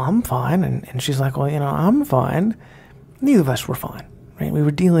was like, well, I'm fine. And she's like, well, I'm fine. Neither of us were fine, right? We were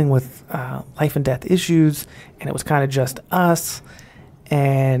dealing with life and death issues, and it was kind of just us.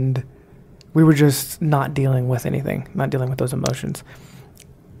 And we were just not dealing with anything, not dealing with those emotions.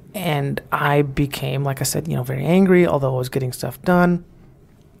 And I became, like I said, very angry, although I was getting stuff done.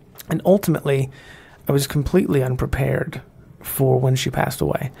 And ultimately, I was completely unprepared for when she passed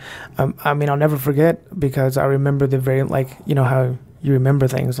away. I'll never forget, because I remember how you remember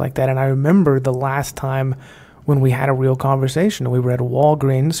things like that. And I remember the last time when we had a real conversation. We were at a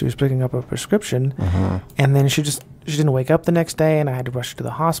Walgreens. She was picking up a prescription. And then she didn't wake up the next day, and I had to rush her to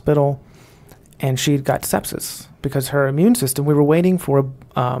the hospital. and she got sepsis because her immune system. We were waiting for a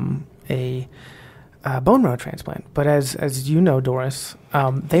bone marrow transplant, but as you know, Doris,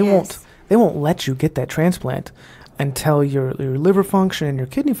 they won't let you get that transplant until your liver function and your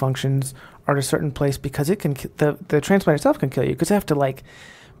kidney functions are at a certain place, because it can the transplant itself can kill you, because they have to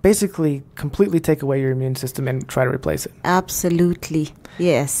basically completely take away your immune system and try to replace it. Absolutely,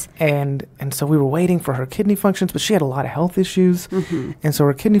 yes. And so we were waiting for her kidney functions, but she had a lot of health issues, and so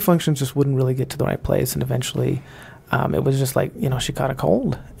her kidney functions just wouldn't really get to the right place, and eventually it was just she caught a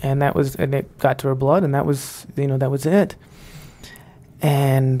cold, and it got to her blood, and that was it.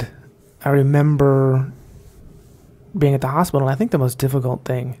 And I remember being at the hospital, and I think the most difficult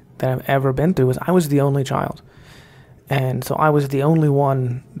thing that I've ever been through was I was the only child. And so I was the only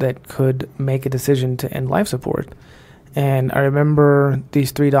one that could make a decision to end life support. And I remember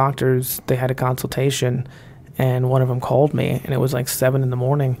these 3 doctors, they had a consultation, and one of them called me, and it was 7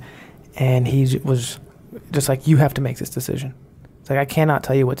 a.m, and he was just like, you have to make this decision. It's like, I cannot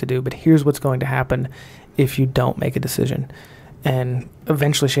tell you what to do, but here's what's going to happen if you don't make a decision. And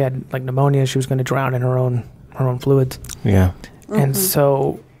eventually she had pneumonia. She was going to drown in her own fluids. Yeah. And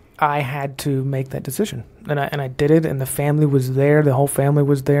so I had to make that decision, and I did it. And the family was there. The whole family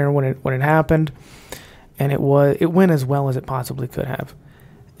was there when it happened, and it went as well as it possibly could have.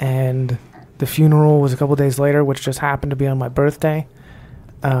 And the funeral was a couple of days later, which just happened to be on my birthday.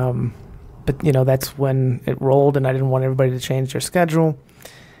 But that's when it rolled, and I didn't want everybody to change their schedule.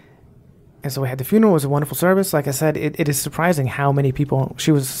 And so we had the funeral. It was a wonderful service. Like I said, it is surprising how many people.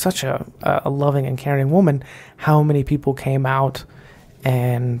 She was such a loving and caring woman. How many people came out.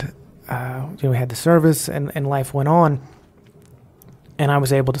 And we had the service, and life went on. And I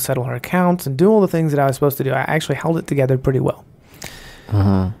was able to settle her accounts and do all the things that I was supposed to do. I actually held it together pretty well.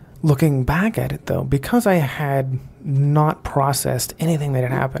 Looking back at it, though, because I had not processed anything that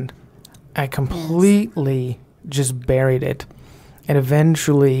had happened, I completely just buried it, and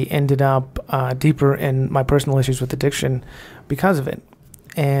eventually ended up deeper in my personal issues with addiction because of it.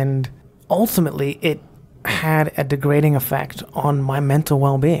 And ultimately, it had a degrading effect on my mental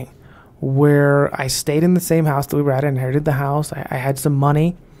well-being, where I stayed in the same house that we were at. I inherited the house. I had some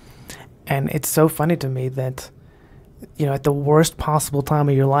money. And it's so funny to me that, at the worst possible time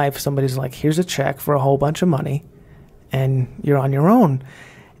of your life, somebody's like, here's a check for a whole bunch of money, and you're on your own.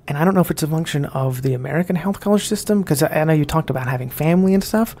 And I don't know if it's a function of the American health college system, because I know you talked about having family and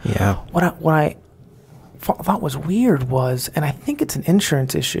stuff. Yeah. What I thought was weird was, and I think it's an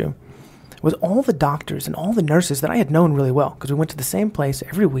insurance issue, was all the doctors and all the nurses that I had known really well, because we went to the same place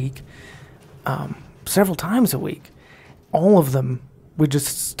every week, several times a week. All of them would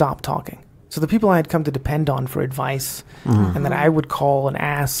just stop talking. So the people I had come to depend on for advice, and that I would call and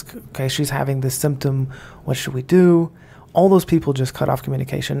ask, okay, she's having this symptom, what should we do? All those people just cut off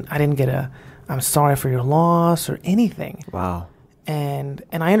communication. I didn't get I'm sorry for your loss or anything. Wow. And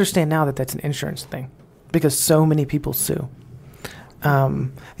I understand now that that's an insurance thing, because so many people sue. The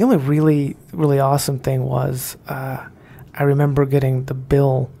only really, really awesome thing was I remember getting the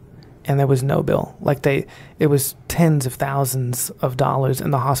bill, and there was no bill. It was tens of thousands of dollars,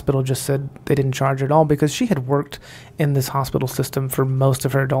 and the hospital just said they didn't charge her at all, because she had worked in this hospital system for most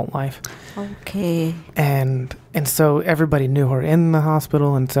of her adult life. Okay. And so everybody knew her in the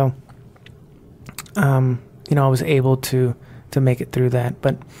hospital, and so I was able to make it through that.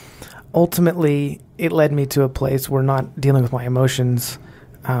 But ultimately, it led me to a place where not dealing with my emotions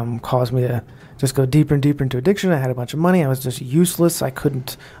caused me to just go deeper and deeper into addiction. I had a bunch of money. I was just useless. I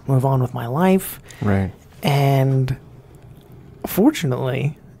couldn't move on with my life. Right. And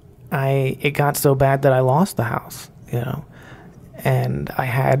fortunately, it got so bad that I lost the house, and I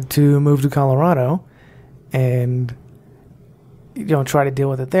had to move to Colorado and, try to deal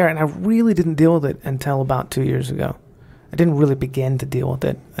with it there. And I really didn't deal with it until about 2 years ago. I didn't really begin to deal with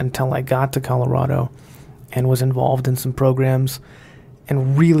it until I got to Colorado and was involved in some programs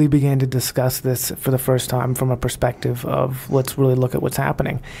and really began to discuss this for the first time from a perspective of, let's really look at what's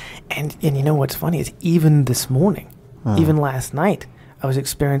happening. And what's funny is, even this morning, even last night, I was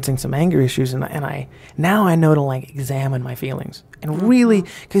experiencing some anger issues, and I now know to examine my feelings, and really,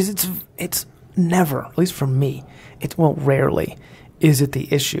 because it's never, at least for me, rarely is it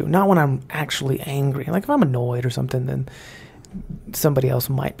the issue. Not when I'm actually angry. If I'm annoyed or something, then somebody else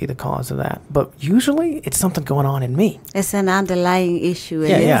might be the cause of that. But usually it's something going on in me. It's an underlying issue,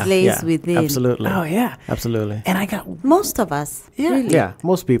 and it lays within. Absolutely. Oh, yeah. Absolutely. And I got... Most of us. Yeah. Really. Yeah,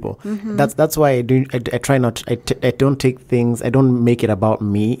 most people. That's why I try not. I don't take things. I don't make it about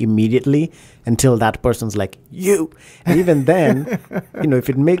me immediately until that person's like you. And even then, if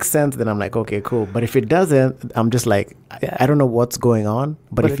it makes sense, then I'm like, okay, cool. But if it doesn't, I'm just like, I don't know what's going on.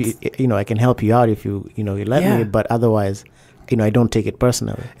 But if you, I can help you out if you let me. But otherwise, I don't take it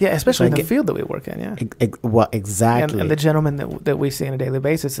personally. Yeah, especially in the field that we work in. Yeah. Well, exactly. And the gentlemen that we see on a daily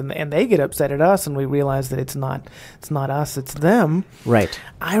basis, and they get upset at us, and we realize that it's not us, it's them. Right.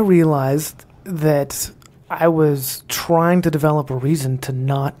 I realized that I was trying to develop a reason to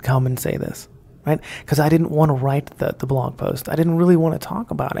not come and say this, right? Because I didn't want to write the blog post. I didn't really want to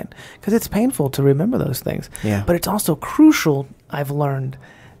talk about it because it's painful to remember those things. Yeah. But it's also crucial, I've learned,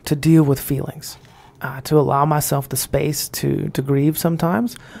 to deal with feelings. To allow myself the space to grieve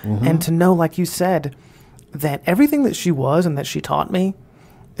sometimes, and to know, like you said, that everything that she was and that she taught me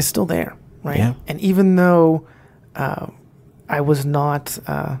is still there, right? Yeah. And even though I was not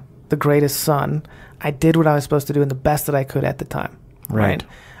the greatest son, I did what I was supposed to do and the best that I could at the time, right?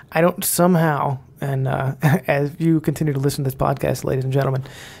 I don't somehow, and as you continue to listen to this podcast, ladies and gentlemen,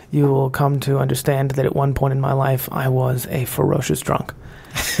 you will come to understand that at one point in my life, I was a ferocious drunk.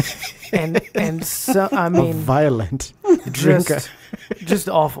 And so I mean, violent drinker, just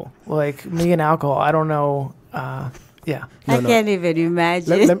awful. Like me and alcohol. I don't know. Yeah, I can't even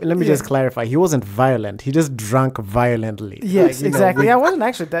imagine. Let me just clarify. He wasn't violent. He just drank violently. Yes, exactly. I wasn't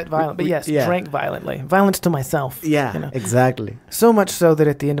actually that violent, but yes, drank violently. Violence to myself. Yeah, exactly. So much so that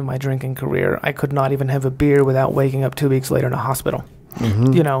at the end of my drinking career, I could not even have a beer without waking up 2 weeks later in a hospital.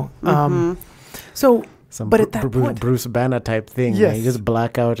 So. But at that point, Bruce Banner type thing. Yes. You just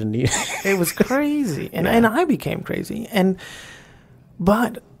black out and it was crazy, and I became crazy.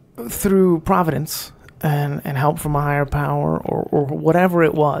 But through providence and help from a higher power or whatever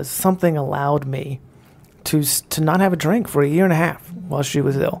it was, something allowed me to not have a drink for a year and a half while she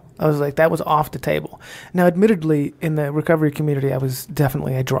was ill. I was like, that was off the table. Now, admittedly, in the recovery community, I was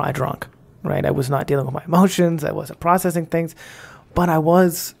definitely a dry drunk. Right, I was not dealing with my emotions. I wasn't processing things. But I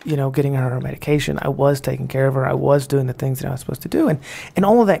was, getting her medication. I was taking care of her. I was doing the things that I was supposed to do. And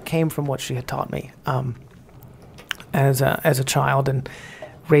all of that came from what she had taught me as a child and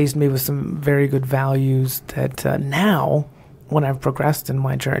raised me with some very good values that now, when I've progressed in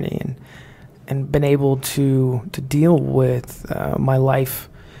my journey and been able to deal with my life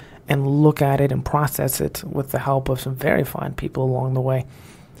and look at it and process it with the help of some very fine people along the way,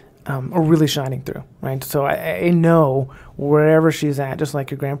 are really shining through, right? So I know wherever she's at, just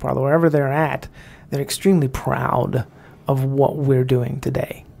like your grandfather, wherever they're at, they're extremely proud of what we're doing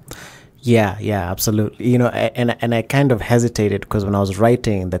today. Yeah, absolutely. And I kind of hesitated because when I was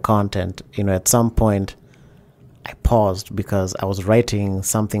writing the content, at some point I paused because I was writing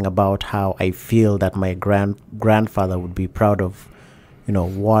something about how I feel that my grandfather would be proud of,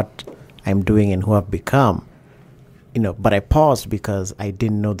 what I'm doing and who I've become. But I paused because I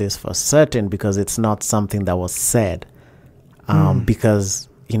didn't know this for certain because it's not something that was said. Because,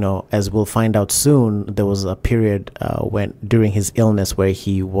 as we'll find out soon, there was a period during his illness where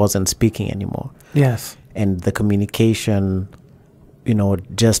he wasn't speaking anymore. Yes. And the communication,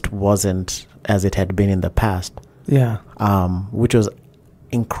 just wasn't as it had been in the past. Yeah. Which was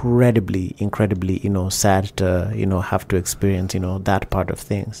incredibly, sad to, have to experience, that part of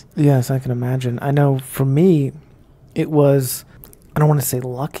things. Yes, I can imagine. I know for me, it was, I don't want to say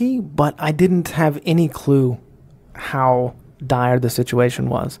lucky, but I didn't have any clue how dire the situation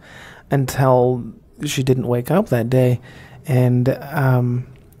was until she didn't wake up that day. And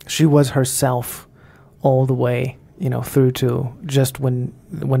she was herself all the way, through to just when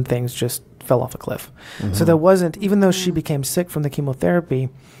things just fell off a cliff. So there wasn't, even though she became sick from the chemotherapy,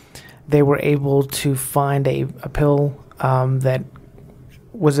 they were able to find a pill that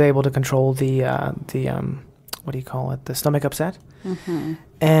was able to control the what do you call it? The stomach upset.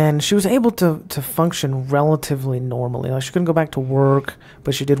 And she was able to function relatively normally. Like, she couldn't go back to work,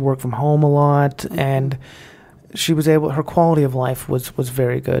 but she did work from home a lot. And she was able, her quality of life was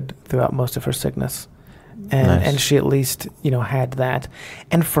very good throughout most of her sickness. And Nice. and she at least, had that.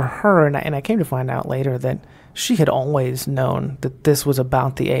 And for her, and I came to find out later that she had always known that this was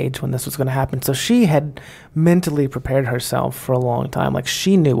about the age when this was going to happen. So she had mentally prepared herself for a long time. Like,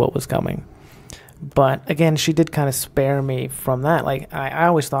 she knew what was coming. But again, she did kind of spare me from that. Like, I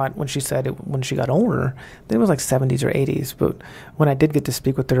always thought when she said it, when she got older, that it was like 70s or 80s. But when I did get to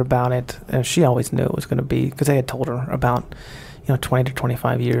speak with her about it, she always knew it was going to be, because I had told her about, 20 to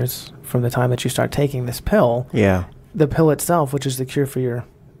 25 years from the time that you start taking this pill. Yeah. the pill itself, which is the cure for your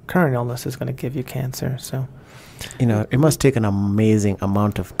current illness, is going to give you cancer. So, it must take an amazing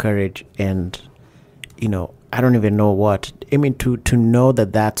amount of courage and, I don't even know what. I mean, to know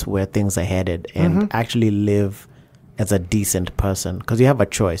that that's where things are headed and actually live as a decent person. Because you have a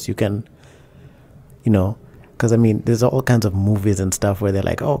choice. You can, because I mean, there's all kinds of movies and stuff where they're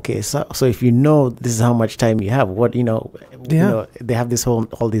like, oh, okay, so if you know this is how much time you have, they have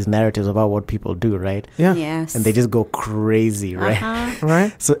all these narratives about what people do, right? yeah. Yes. And they just go crazy, right?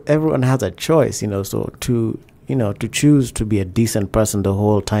 Right? So everyone has a choice, so to choose to be a decent person the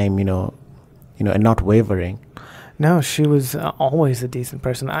whole time, and not wavering. No, she was always a decent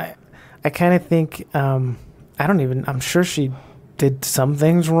person. I kind of think, I'm sure she did some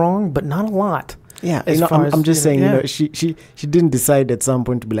things wrong, but not a lot. Yeah, As far as, I'm just saying, yeah. she didn't decide at some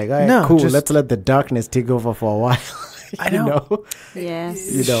point to be like, all right, No, cool, just- let's let the darkness take over for a while. I know. Yes.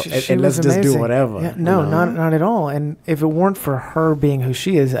 She and let's was just do amazing. whatever. Yeah, no, not at all. And if it weren't for her being who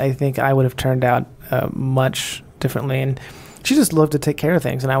she is, I think I would have turned out much differently. And she just loved to take care of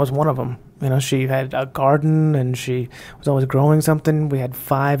things, and I was one of them. She had a garden, and she was always growing something. We had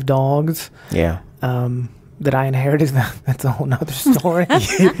 5 dogs. Yeah. That I inherited. That's a whole nother story.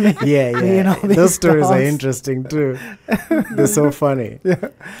 Yeah. These Those stories are dogs. interesting too. They're so funny. Yeah.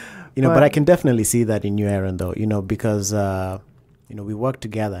 But I can definitely see that in you, Aaron, though, because, we work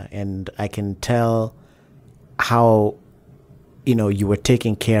together and I can tell how, you were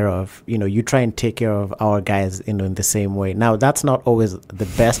taking care of, you try and take care of our guys, in the same way. Now, that's not always the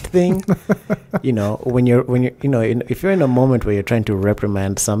best thing, when you're, if you're in a moment where you're trying to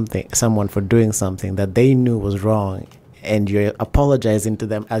reprimand someone for doing something that they knew was wrong and you're apologizing to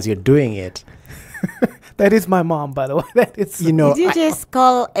them as you're doing it. That is my mom, by the way. That is, Did you just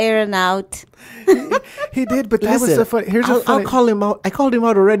call Aaron out? he did, but that was Listen, so funny. Here's a funny. I'll call him out. I called him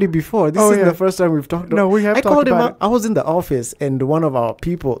out already before. This Oh, is yeah. the first time we've talked. No, we have I talked called him about out. I was in the office, and one of our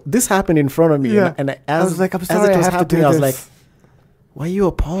people. This happened in front of me. Yeah. And I was like, I'm sorry, as it I was have to do happening, I was this. like, "Why are you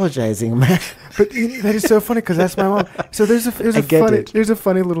apologizing, man?" But that is so funny because that's my mom. So there's a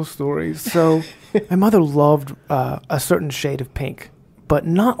funny little story. So my mother loved a certain shade of pink, but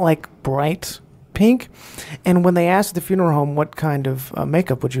not like bright pink. And when they asked at the funeral home what kind of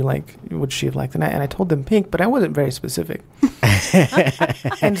makeup would she have liked, and I told them pink, but I wasn't very specific.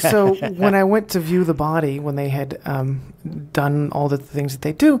 And so when I went to view the body, when they had done all the things that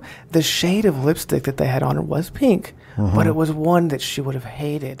they do, the shade of lipstick that they had on her was pink, but it was one that she would have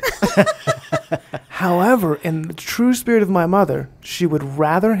hated. However, in the true spirit of my mother, she would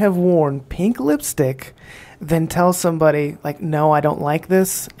rather have worn pink lipstick than tell somebody, like, no, I don't like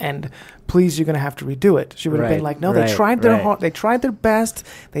this, and please, you're going to have to redo it. She would have been like, no, they tried their hard, they tried their best,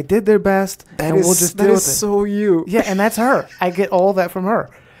 they did their best, and we'll just deal with it. So you. Yeah, and that's her. I get all that from her.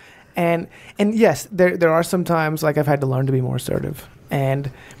 And yes, there are some times, like, I've had to learn to be more assertive.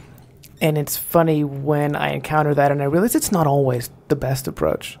 And it's funny when I encounter that and I realize it's not always the best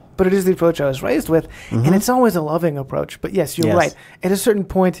approach, but it is the approach I was raised with, and it's always a loving approach. But yes, you're right. At a certain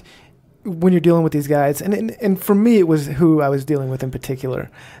point, when you're dealing with these guys, and for me, it was who I was dealing with in particular.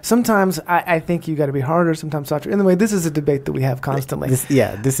 Sometimes I think you got to be harder, sometimes softer. Anyway, this is a debate that we have constantly. This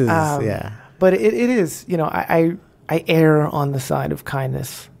is. But it is, I err on the side of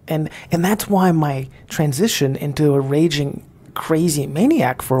kindness. And that's why my transition into a raging, crazy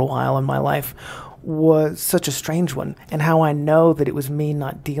maniac for a while in my life was such a strange one. And how I know that it was me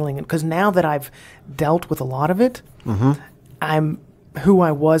not dealing it. Because now that I've dealt with a lot of it, I'm who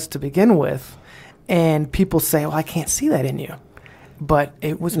I was to begin with. And people say, well, I can't see that in you. But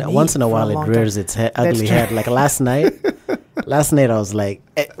it was me. Once in a for while, long it rears time. its ugly head. Like last night, I was like,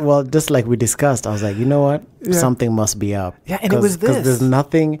 just like we discussed, I was like, you know what? Yeah. Something must be up. Yeah, and it was this. Because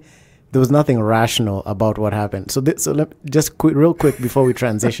there was nothing rational about what happened. Real quick before we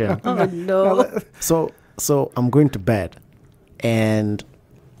transition. Oh, no. So I'm going to bed, and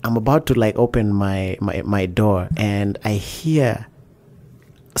I'm about to like open my door, and I hear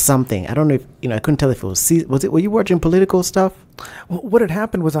something. I don't know if I couldn't tell if it was were you watching political stuff? Well, what had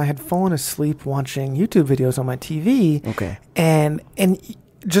happened was I had fallen asleep watching YouTube videos on my TV. Okay. And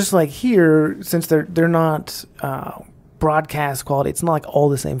just like here, since they're not broadcast quality, it's not like all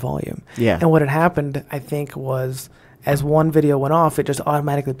the same volume. Yeah. And what had happened, I think, was as one video went off, it just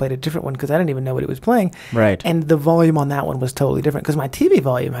automatically played a different one because I didn't even know what it was playing. Right. And the volume on that one was totally different because my TV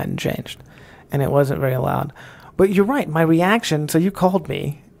volume hadn't changed, and it wasn't very loud. But you're right. My reaction. So you called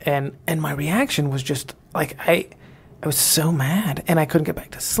me, and my reaction was just like I was so mad, and I couldn't get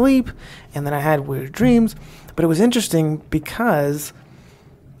back to sleep, and then I had weird dreams. But it was interesting because,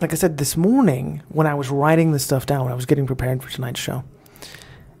 like I said, this morning when I was writing this stuff down, when I was getting prepared for tonight's show,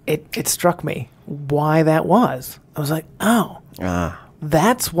 it struck me why that was. I was like, oh,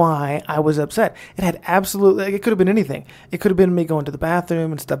 that's why I was upset. It had absolutely, like, it could have been anything. It could have been me going to the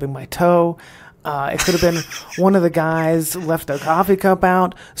bathroom and stubbing my toe. It could have been one of the guys left a coffee cup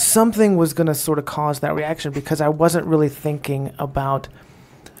out. Something was going to sort of cause that reaction because I wasn't really thinking about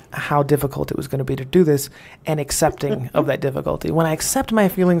how difficult it was going to be to do this and accepting of that difficulty. When I accept my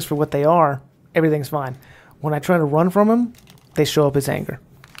feelings for what they are, everything's fine. When I try to run from them, they show up as anger.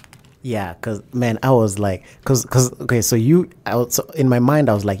 Yeah, because, man, I was like, okay, so in my mind,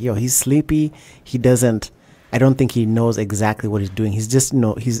 I was like, yo, he's sleepy. I don't think he knows exactly what he's doing. He's just,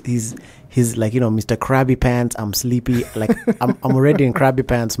 he's like, Mr. Krabby Pants, I'm sleepy. Like, I'm already in Krabby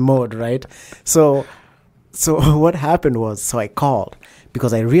Pants mode, right? So what happened was, so I called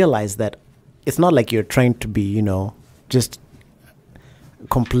because I realized that it's not like you're trying to be, just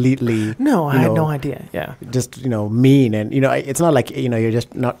completely. No, I had no idea. Yeah. Just, mean. And, it's not like, you're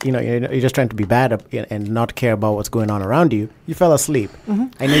just not, you're just trying to be bad and not care about what's going on around you. You fell asleep. Mm-hmm.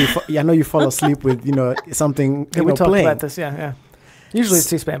 I know you fall asleep with, something, we talked playing. about this. Yeah. Usually it's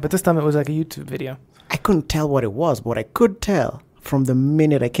C-SPAN, but this time it was like a YouTube video. I couldn't tell what it was. What I could tell from the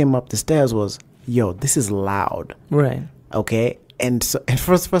minute I came up the stairs was, yo, this is loud. Right. Okay. And so,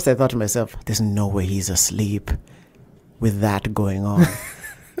 first I thought to myself, there's no way he's asleep with that going on.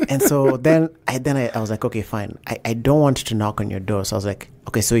 And so then I was like, okay, fine. I don't want to knock on your door. So I was like,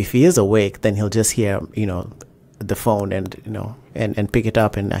 okay, so if he is awake, then he'll just hear, the phone and, and pick it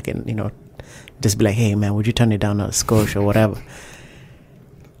up and I can, just be like, hey, man, would you turn it down a skosh or whatever?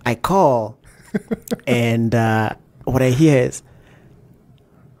 I call and what I hear is,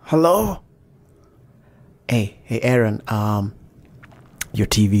 hello? Hey, Aaron, your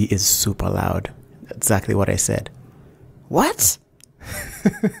TV is super loud. Exactly what I said. What?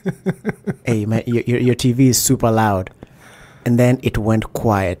 Hey, man, your TV is super loud. And then it went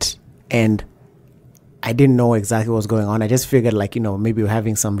quiet. And I didn't know exactly what was going on. I just figured, like, maybe we're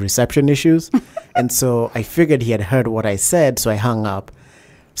having some reception issues. And so I figured he had heard what I said, so I hung up.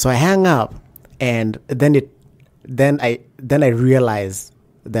 So I hung up, and then I realized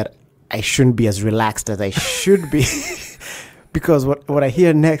that I shouldn't be as relaxed as I should be. Because what I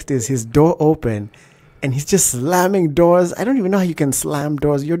hear next is his door open, and he's just slamming doors. I don't even know how you can slam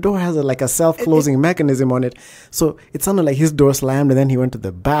doors. Your door has a self-closing mechanism on it. So it sounded like his door slammed, and then he went to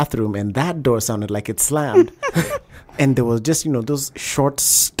the bathroom, and that door sounded like it slammed. And there was just, those short,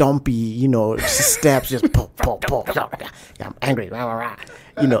 stumpy, steps, just pop, pop, pop. Yeah, I'm angry, rah, rah, rah.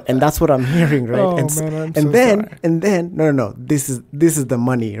 And that's what I'm hearing, right? Oh, and man, I'm and so then, sorry. and then, no, this is the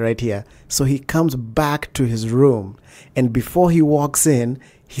money right here. So he comes back to his room, and before he walks in,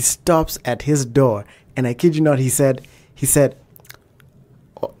 he stops at his door, and I kid you not, he said,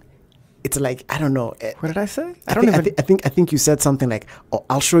 oh, it's like, I don't know. What did I say? I think you said something like, "Oh,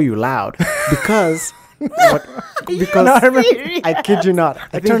 I'll show you loud," because because No, I remember. I kid you not.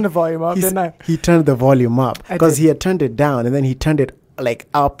 I turned the volume up, didn't I? He turned the volume up I because did. he had turned it down, and then he turned it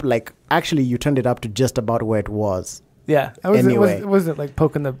up. Actually, you turned it up to just about where it was. Yeah. Anyway. It wasn't like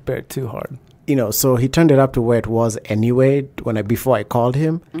poking the bear too hard. So he turned it up to where it was anyway before I called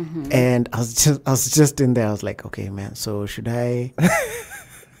him, and I was just in there. I was like, okay, man. So should I?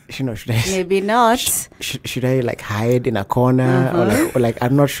 Should I? Maybe not. Should I hide in a corner or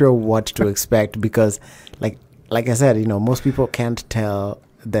I'm not sure what to expect because like I said, most people can't tell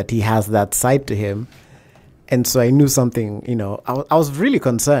that he has that side to him, and so I knew something. I was really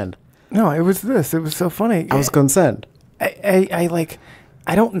concerned. No, it was this. It was so funny. I was concerned.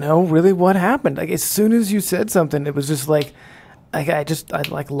 I don't know really what happened. Like as soon as you said something, it was just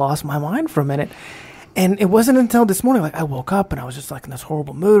I lost my mind for a minute. And it wasn't until this morning, I woke up and I was just in this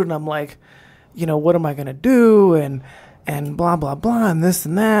horrible mood, and I'm like, what am I gonna do? And blah blah blah, and this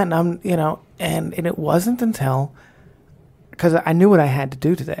and that, and I'm, and it wasn't until because I knew what I had to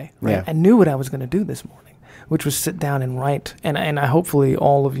do today. Right? Yeah. I knew what I was gonna do this morning, which was sit down and write. And I hopefully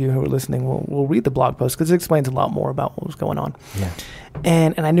all of you who are listening will read the blog post because it explains a lot more about what was going on. Yeah.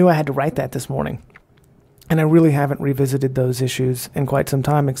 And I knew I had to write that this morning. And I really haven't revisited those issues in quite some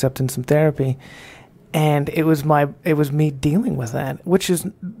time, except in some therapy. And it was me dealing with that, which is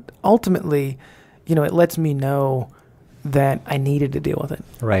ultimately, it lets me know that I needed to deal with it.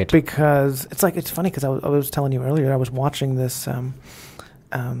 Right. Because it's funny because I was telling you earlier, I was watching this,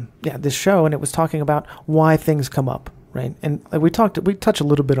 this show, and it was talking about why things come up, right? And we touch a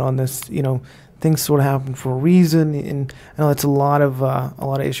little bit on this, things sort of happen for a reason, and I know it's a lot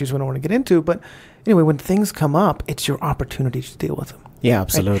of issues we don't want to get into, but anyway, when things come up, it's your opportunity to deal with them. Yeah,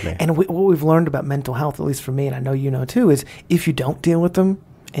 absolutely. Right? And what we've learned about mental health, at least for me, and I know you know too, is if you don't deal with them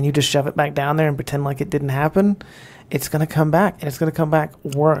and you just shove it back down there and pretend like it didn't happen, it's going to come back, and it's going to come back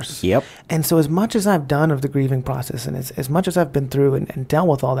worse. Yep. And so as much as I've done of the grieving process, and as much as I've been through and dealt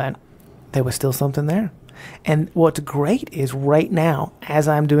with all that, there was still something there. And what's great is right now, as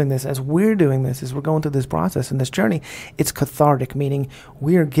I'm doing this, as we're doing this, as we're going through this process and this journey, it's cathartic, meaning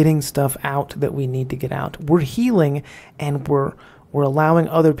we are getting stuff out that we need to get out. We're healing, and we're allowing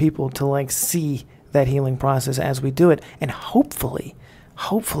other people to like see that healing process as we do it. And hopefully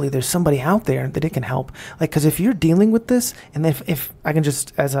there's somebody out there that it can help. Like, because if you're dealing with this, and if I can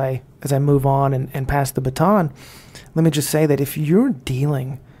just, as I move on and pass the baton, let me just say that if you're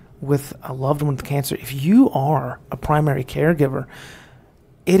dealing with a loved one with cancer, if you are a primary caregiver,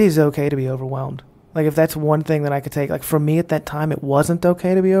 it is okay to be overwhelmed. Like, if that's one thing that I could take, like for me at that time, it wasn't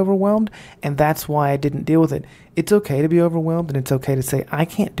okay to be overwhelmed, and that's why I didn't deal with it. It's okay to be overwhelmed, and it's okay to say, I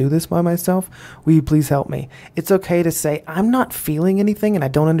can't do this by myself. Will you please help me? It's okay to say, I'm not feeling anything, and I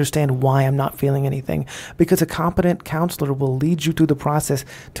don't understand why I'm not feeling anything, because a competent counselor will lead you through the process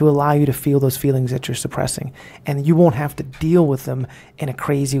to allow you to feel those feelings that you're suppressing, and you won't have to deal with them in a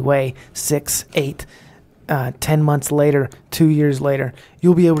crazy way 6, 8, 10 months later, 2 years later.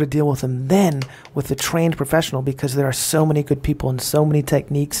 You'll be able to deal with them then with a trained professional, because there are so many good people and so many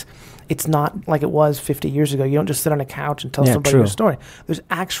techniques. It's not like it was 50 years ago. You don't just sit on a couch and tell somebody your story. There's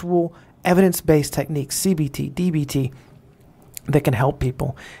actual evidence-based techniques, CBT, DBT, that can help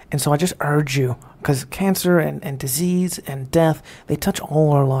people. And so I just urge you, because cancer and disease and death, they touch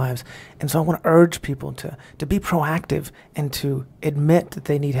all our lives. And so I want to urge people to be proactive and to admit that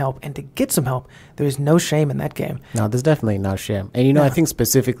they need help and to get some help. There is no shame in that game. No, there's definitely no shame. And, I think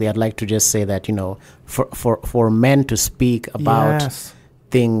specifically I'd like to just say that, for men to speak about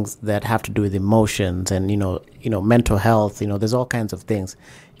things that have to do with emotions and, mental health, there's all kinds of things.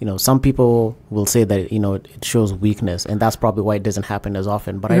 Some people will say that, it shows weakness, and that's probably why it doesn't happen as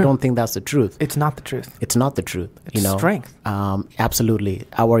often. But I don't think that's the truth. It's not the truth. It's not the truth. It's strength. Absolutely.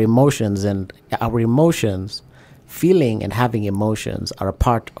 Our emotions, feeling and having emotions are a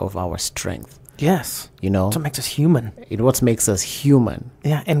part of our strength. Yes. That's what makes us human. It's what makes us human.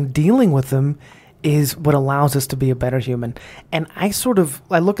 Yeah, and dealing with them is what allows us to be a better human. And I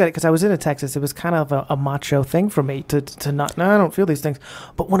look at it, because I was in Texas, it was kind of a macho thing for me to not, no, I don't feel these things.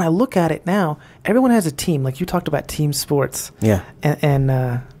 But when I look at it now, everyone has a team. Like you talked about team sports. Yeah.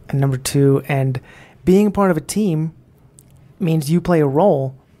 And number 2, and being part of a team means you play a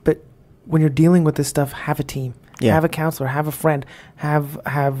role, but when you're dealing with this stuff, have a team. Yeah. Have a counselor, have a friend, have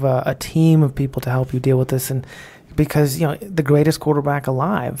a team of people to help you deal with this. And because, the greatest quarterback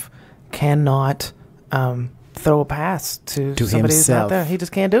alive cannot throw a pass to somebody who's out there. He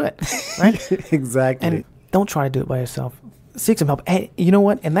just can't do it, right? Exactly. And don't try to do it by yourself. Seek some help. And you know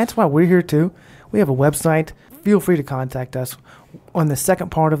what? And that's why we're here too. We have a website. Feel free to contact us. On the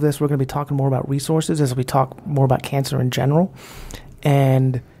second part of this, we're going to be talking more about resources as we talk more about cancer in general.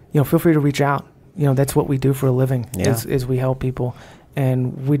 And, feel free to reach out. That's what we do for a living, is we help people.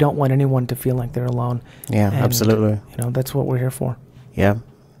 And we don't want anyone to feel like they're alone. Yeah, and, absolutely. That's what we're here for. Yeah.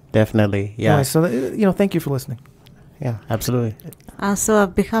 Definitely, yeah. Anyway, so, thank you for listening. Yeah, absolutely. So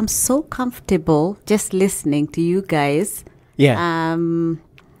I've become so comfortable just listening to you guys. Yeah.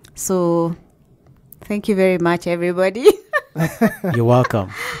 So thank you very much, everybody. You're welcome.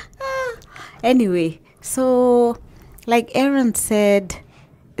 Anyway, so like Aaron said,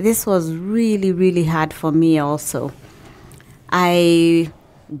 this was really, really hard for me also. I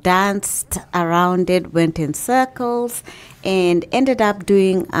danced around it, went in circles, and ended up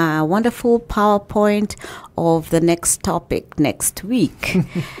doing a wonderful PowerPoint of the next topic next week.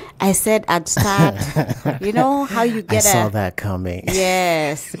 I said I'd start, how you get I saw that coming.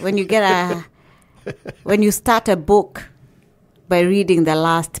 Yes, when you start a book by reading the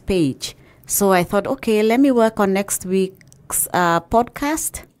last page. So I thought, okay, let me work on next week's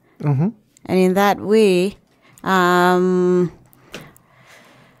podcast. Mm-hmm. And in that way,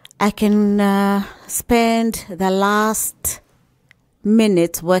 I can spend the last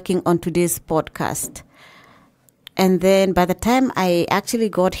minutes working on today's podcast. And then by the time I actually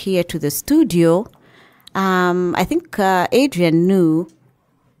got here to the studio, I think Adrian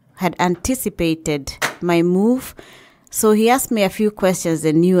had anticipated my move. So he asked me a few questions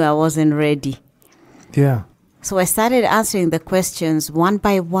and knew I wasn't ready. Yeah. So I started answering the questions one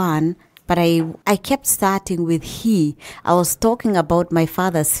by one. But I kept starting with he. I was talking about my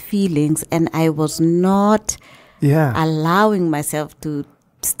father's feelings, and I was not allowing myself to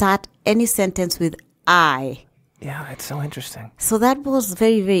start any sentence with I. Yeah, it's so interesting. So that was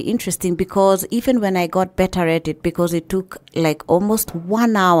very, very interesting, because even when I got better at it, because it took like almost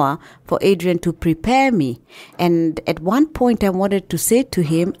 1 hour for Adrian to prepare me. And at one point I wanted to say to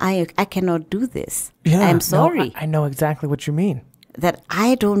him, I cannot do this. Yeah, I'm no, sorry. I know exactly what you mean. That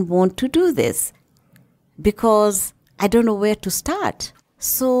I don't want to do this because I don't know where to start.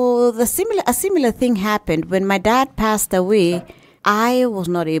 So a similar thing happened when my dad passed away. I was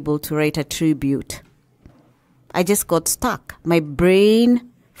not able to write a tribute. I just got stuck. My brain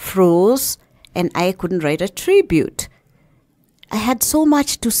froze and I couldn't write a tribute. I had so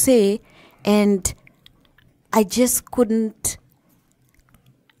much to say and I just couldn't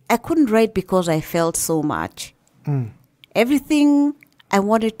write because I felt so much. Everything I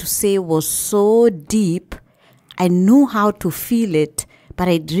wanted to say was so deep. I knew how to feel it, but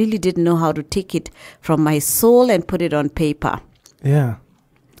I really didn't know how to take it from my soul and put it on paper. Yeah.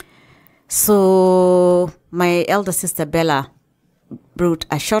 So my elder sister Bella wrote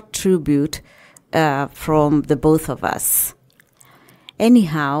a short tribute from the both of us.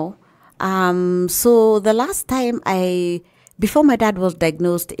 Anyhow, so the last time before my dad was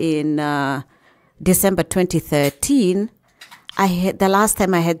diagnosed in December 2013, the last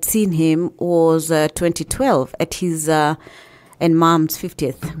time I had seen him was 2012 at his and mom's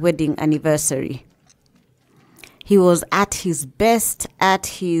 50th wedding anniversary. He was at his best,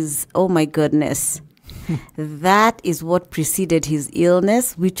 oh my goodness. That is what preceded his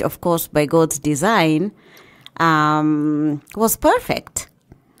illness, which of course by God's design was perfect.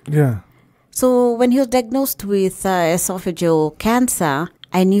 Yeah. So when he was diagnosed with esophageal cancer,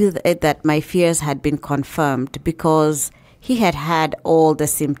 I knew that my fears had been confirmed because he had had all the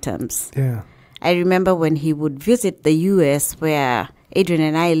symptoms. Yeah. I remember when he would visit the US where Adrian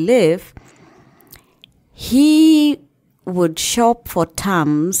and I live, he would shop for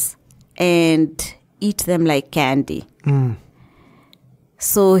Tums and eat them like candy.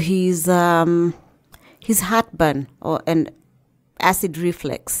 So his heartburn and acid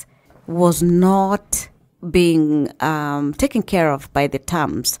reflux was not being taken care of by the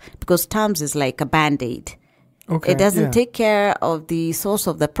Tums, because Tums is like a Band-Aid. Okay. It doesn't take care of the source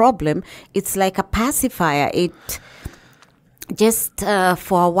of the problem. It's like a pacifier. It just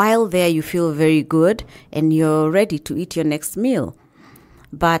for a while there you feel very good and you're ready to eat your next meal.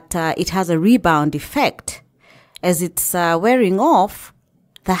 But it has a rebound effect. As it's wearing off,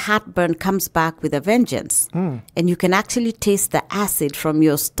 the heartburn comes back with a vengeance. And you can actually taste the acid from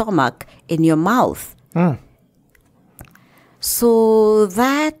your stomach in your mouth. So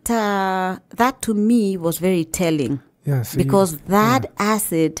that to me was very telling. Yeah, so because that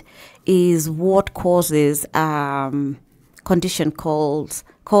acid is what causes condition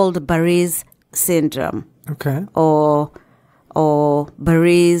called Barrett's syndrome. Okay. Or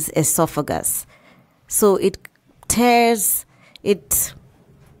Barrett's esophagus. So it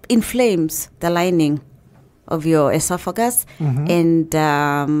inflames the lining of your esophagus, and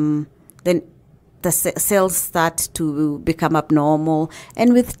then the cells start to become abnormal,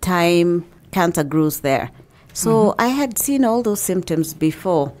 and with time, cancer grows there. So I had seen all those symptoms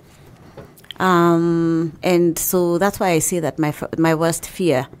before. And so that's why I say that my worst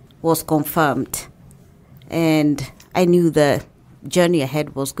fear was confirmed. And I knew the journey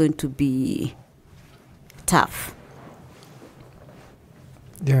ahead was going to be tough.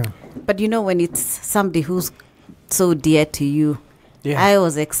 Yeah. But when it's somebody who's so dear to you, I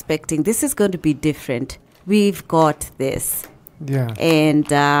was expecting this is going to be different. We've got this. Yeah. And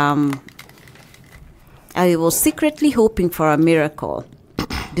I was secretly hoping for a miracle,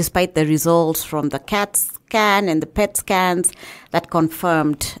 despite the results from the CAT scan and the PET scans that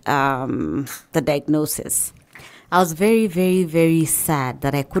confirmed the diagnosis. I was very, very, very sad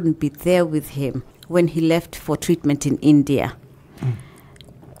that I couldn't be there with him when he left for treatment in India.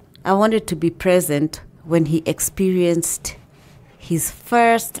 I wanted to be present when he experienced his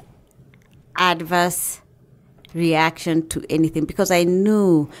first adverse reaction to anything, because I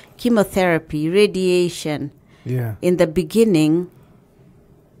knew chemotherapy, radiation, in the beginning,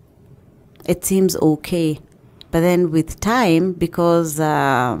 it seems okay. But then with time, because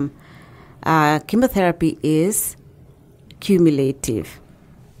chemotherapy is cumulative,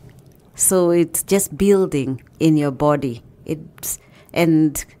 so it's just building in your body.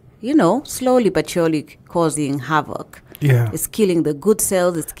 Slowly but surely causing havoc. Yeah. It's killing the good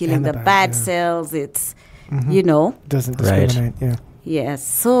cells, it's killing the bad cells, it's, Doesn't discriminate, Yes.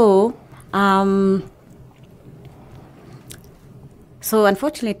 So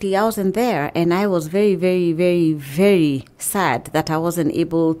unfortunately I wasn't there, and I was very, very, very, very sad that I wasn't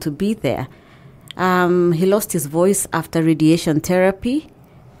able to be there. He lost his voice after radiation therapy.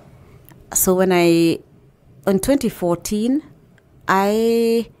 So when I in 2014,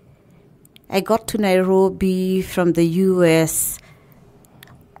 I got to Nairobi from the US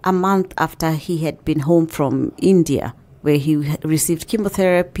a month after he had been home from India, where he received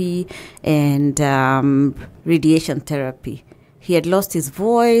chemotherapy and radiation therapy. He had lost his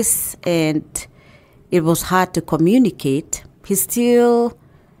voice and it was hard to communicate. He still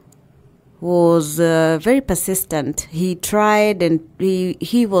was very persistent. He tried and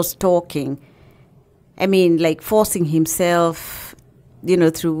he was talking. I mean, like forcing himself,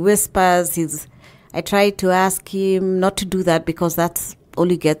 through whispers. I tried to ask him not to do that because that's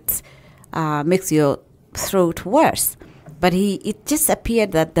only makes your throat worse. But it just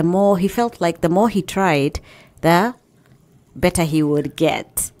appeared that he felt like the more he tried, the better he would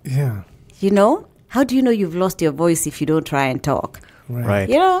get. Yeah. How do you know you've lost your voice if you don't try and talk? Right.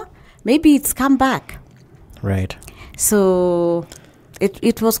 Maybe it's come back. Right. So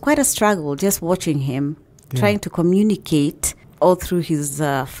it was quite a struggle just watching him, trying to communicate all through his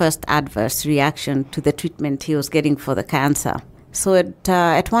first adverse reaction to the treatment he was getting for the cancer. So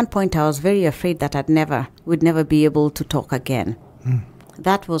at one point I was very afraid that would never be able to talk again.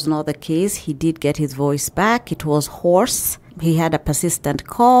 That was not the case. He did get his voice back. It was hoarse. He had a persistent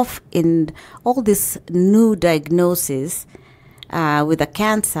cough. And all this new diagnosis with the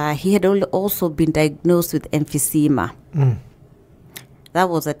cancer, he had also been diagnosed with emphysema. That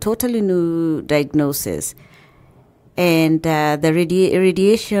was a totally new diagnosis. And the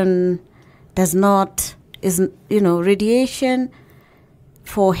radiation radiation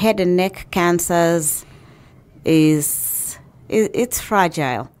for head and neck cancers it's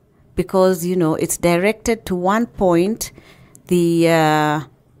fragile because, it's directed to one point.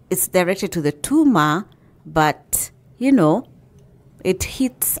 It's directed to the tumor, but, it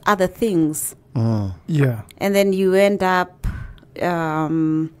hits other things. Yeah. And then you end up,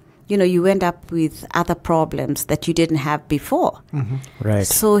 with other problems that you didn't have before. Right.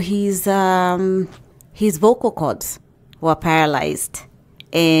 So his vocal cords were paralyzed,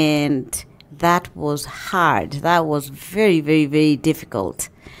 and that was hard. That was very, very, very difficult.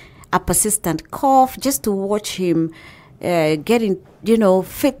 A persistent cough, just to watch him getting,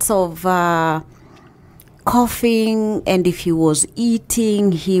 fits of coughing, and if he was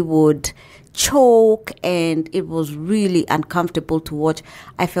eating, he would choke, and it was really uncomfortable to watch.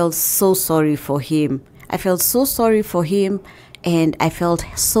 I felt so sorry for him. And I felt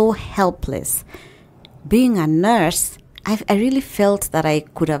so helpless. Being a nurse, I really felt that I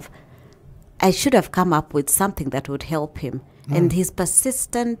should have come up with something that would help him. And he's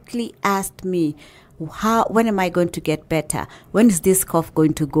persistently asked me, when am I going to get better? When is this cough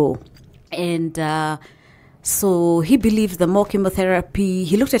going to go? And so he believed the more chemotherapy,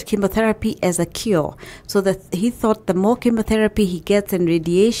 he looked at chemotherapy as a cure. So that he thought the more chemotherapy he gets and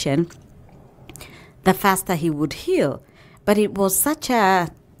radiation, the faster he would heal. But it was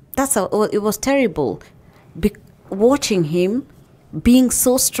it was terrible. Watching him being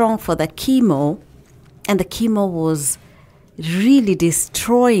so strong for the chemo, and the chemo was really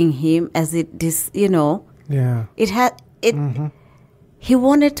destroying him Yeah. He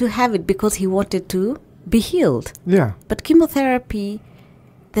wanted to have it because he wanted to be healed. Yeah. But chemotherapy,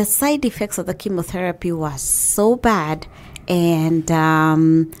 the side effects of the chemotherapy were so bad, and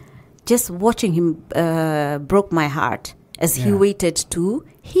just watching him broke my heart as he waited to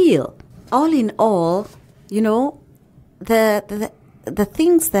heal. All in all, the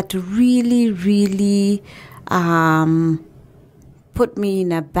things that really, really put me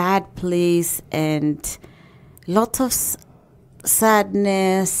in a bad place, and lots of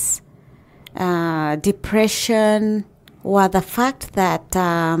sadness, depression, were the fact that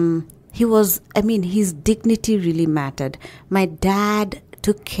his dignity really mattered. My dad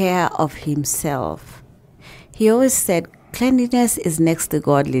took care of himself. He always said, cleanliness is next to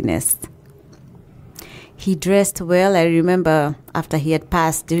godliness. He dressed well. I remember after he had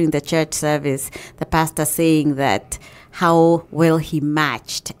passed during the church service, the pastor saying that how well he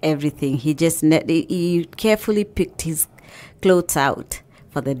matched everything. He carefully picked his clothes out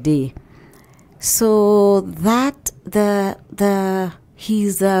for the day. So that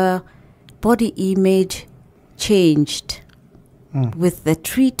his body image changed with the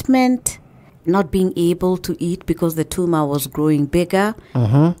treatment, not being able to eat because the tumor was growing bigger.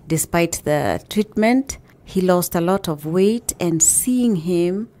 Despite the treatment, he lost a lot of weight, and seeing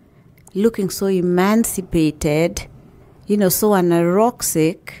him looking so emancipated, so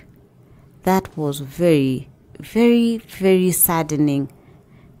anorexic, that was very, very, very saddening.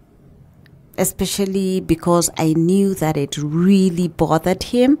 Especially because I knew that it really bothered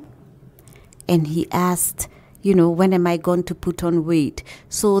him. And he asked, when am I going to put on weight?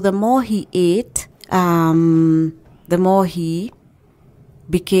 So the more he ate, the more he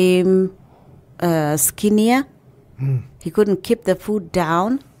became skinnier. He couldn't keep the food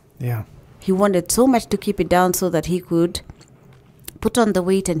down. Yeah. He wanted so much to keep it down so that he could put on the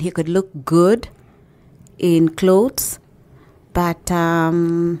weight and he could look good in clothes. But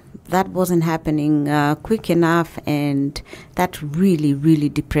that wasn't happening quick enough, and that really, really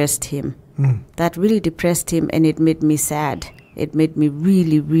depressed him. That really depressed him, and it made me sad. It made me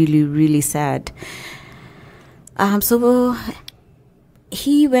really, really, really sad. So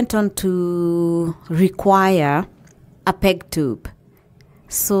he went on to require a peg tube.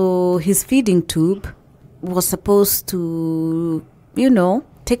 So his feeding tube was supposed to,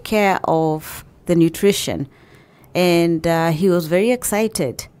 take care of the nutrition. And he was very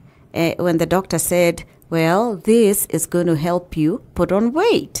excited when the doctor said, well, this is going to help you put on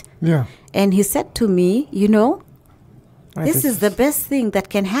weight. Yeah. And he said to me, this is the best thing that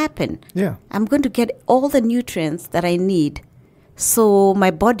can happen. Yeah. I'm going to get all the nutrients that I need. So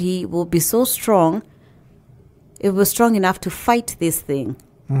my body will be so strong. It was strong enough to fight this thing.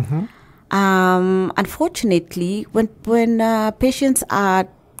 Unfortunately, when patients are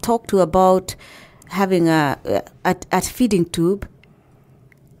talked to about having a feeding tube,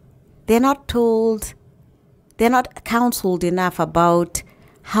 they're not counseled enough about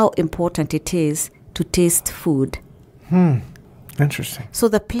how important it is to taste food. Interesting. So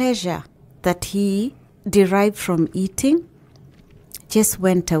the pleasure that he derived from eating just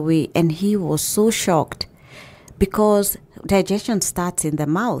went away, and he was so shocked because digestion starts in the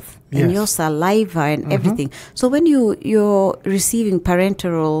mouth and your saliva and everything. So when you're receiving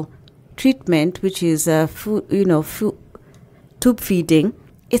parenteral treatment, which is tube feeding,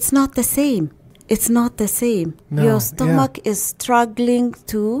 it's not the same. It's not the same. No, Your stomach is struggling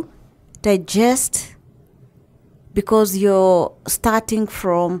to digest because you're starting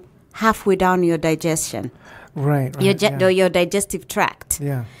from halfway down your digestion. Right. Your digestive tract.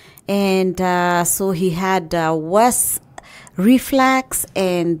 Yeah. And so he had worse reflux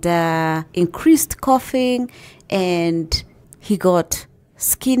and increased coughing, and he got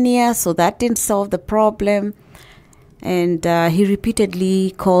skinnier, so that didn't solve the problem. And he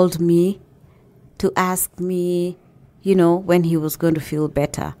repeatedly called me to ask me, when he was going to feel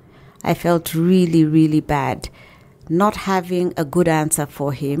better. I felt really, really bad not having a good answer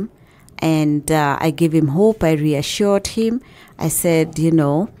for him. And I gave him hope. I reassured him. I said,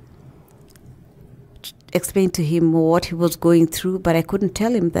 explained to him what he was going through, but I couldn't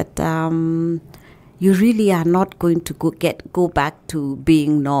tell him that you really are not going to go back to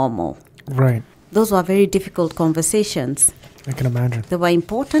being normal. Right. Those were very difficult conversations. I can imagine. They were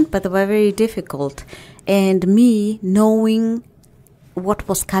important, but they were very difficult. And me knowing what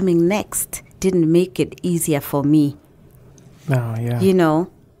was coming next didn't make it easier for me. No, yeah.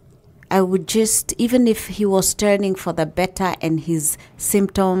 I would just, even if he was turning for the better and his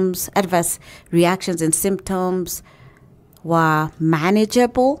symptoms, adverse reactions and symptoms were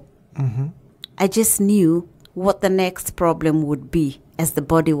manageable, I just knew what the next problem would be as the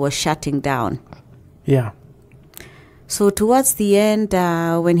body was shutting down. Yeah. So towards the end,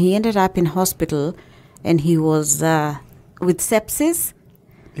 when he ended up in hospital and he was with sepsis,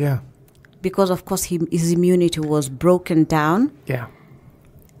 because of course his immunity was broken down,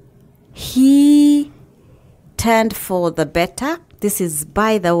 he turned for the better. This is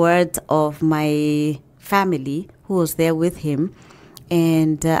by the words of my family who was there with him.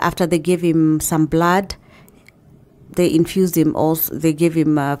 And after they gave him some blood, they infused him also, they gave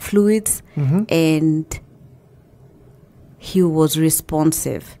him fluids, and he was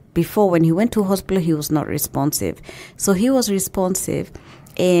responsive. Before, when he went to hospital, he was not responsive. So he was responsive.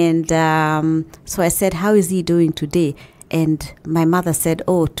 And so I said, how is he doing today? And my mother said,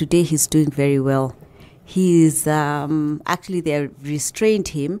 oh, today he's doing very well. He's actually, they restrained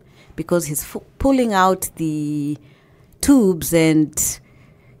him because he's pulling out the tubes and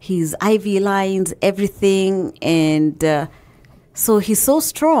his IV lines, everything. And so he's so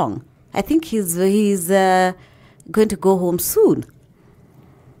strong. I think he's going to go home soon.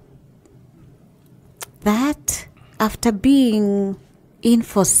 That, after being in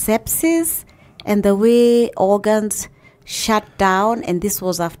for sepsis and the way organs shut down, and this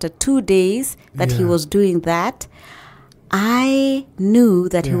was after 2 days that he was doing that, I knew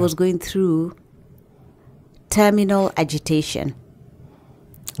that he was going through terminal agitation.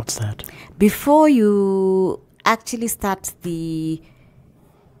 What's that? Before you actually start the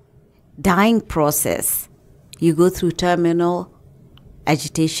dying process, you go through terminal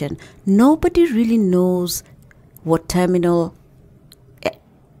agitation. Nobody really knows what terminal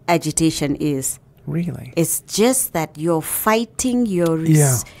agitation is. Really? It's just that you're fighting your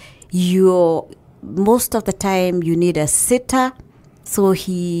most of the time you need a sitter. So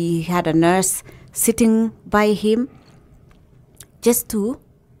he had a nurse sitting by him just to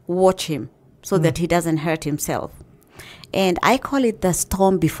watch him so that he doesn't hurt himself. And I call it the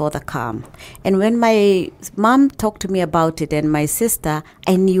storm before the calm. And when my mom talked to me about it and my sister,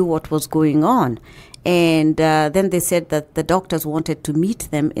 I knew what was going on. And then they said that the doctors wanted to meet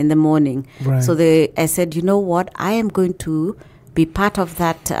them in the morning. Right. So I said, you know what? I am going to be part of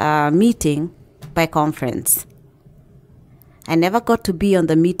that meeting by conference. I never got to be on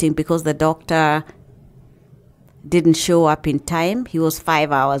the meeting because the doctor didn't show up in time. He was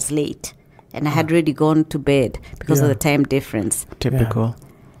 5 hours late. And I had already gone to bed because of the time difference. Typical.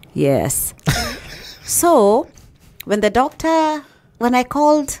 Yes. So when I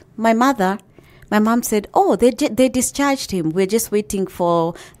called my mother, my mom said, oh, they discharged him. We're just waiting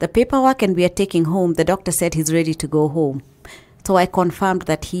for the paperwork and we are taking home. The doctor said he's ready to go home. So I confirmed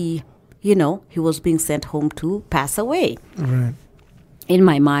that he was being sent home to pass away. Right. In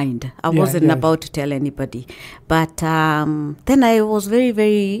my mind. I wasn't about to tell anybody. But then I was very,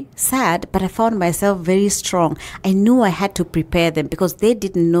 very sad, but I found myself very strong. I knew I had to prepare them because they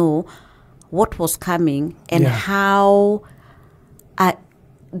didn't know what was coming and how...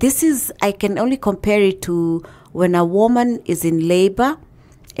 I can only compare it to when a woman is in labor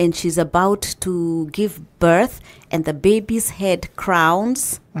and she's about to give birth and the baby's head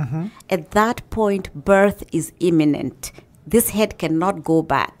crowns. Mm-hmm. At that point, birth is imminent. This head cannot go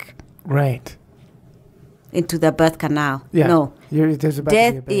back. Right. Into the birth canal. Yeah. No. There's about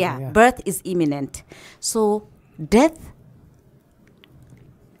death, to be a baby, birth is imminent. So death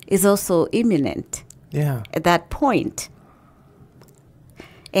is also imminent. Yeah. At that point.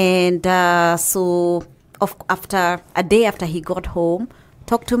 And after a day after he got home,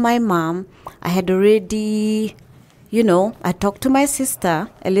 talked to my mom. I had already, I talked to my sister,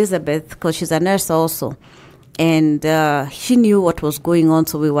 Elizabeth, because she's a nurse also. And she knew what was going on,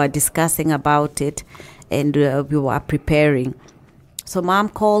 so we were discussing about it, and we were preparing. So mom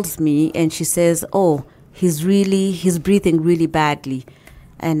calls me, and she says, oh, he's breathing really badly.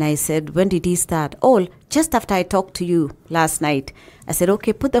 And I said, when did he start? Oh, just after I talked to you last night. I said,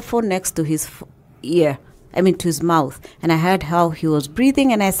 okay, put the phone next to his to his mouth. And I heard how he was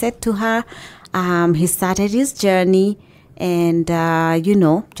breathing, and I said to her, he started his journey, and,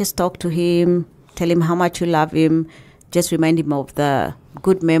 just talk to him, tell him how much you love him, just remind him of the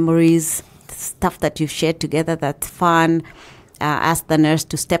good memories, stuff that you've shared together that's fun. Ask the nurse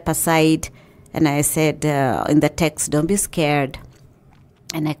to step aside. And I said in the text, don't be scared.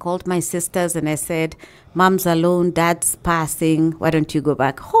 And I called my sisters and I said, Mom's alone, Dad's passing, why don't you go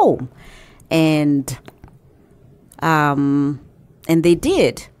back home? And they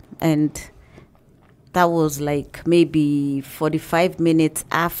did. And that was like maybe 45 minutes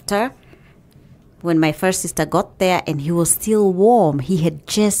after when my first sister got there, and he was still warm. He had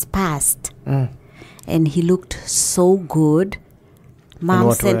just passed. And he looked so good.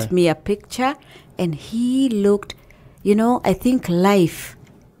 Mom sent me a picture, and he looked, I think life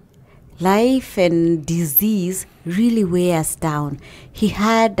and disease really weigh us down. He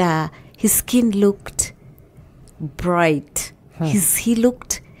had, his skin looked bright. He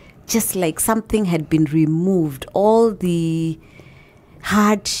looked just like something had been removed. All the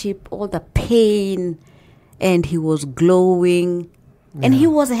hardship, all the pain, and he was glowing. And he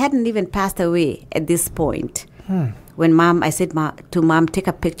hadn't even passed away at this point. When I said to Mom, take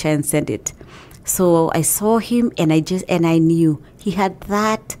a picture and send it. So I saw him, and I knew he had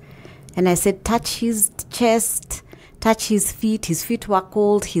that. And I said, touch his chest, touch his feet. His feet were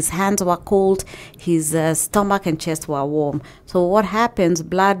cold, his hands were cold, his stomach and chest were warm. So what happens,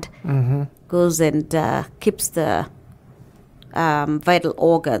 blood goes and keeps the vital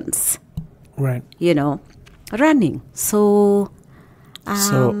organs, right? Running. So I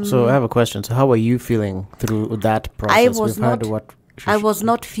have a question. So how were you feeling through that process? I was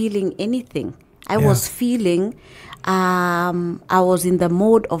not feeling anything. I was feeling, I was in the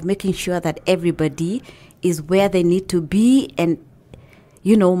mode of making sure that everybody is where they need to be, and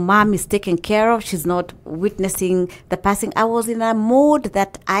Mom is taken care of. She's not witnessing the passing. I was in a mode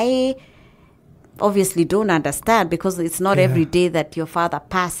that I obviously don't understand, because it's not every day that your father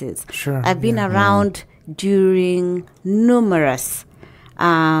passes. Sure. I've been around during numerous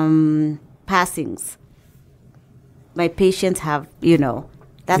passings. My patients have,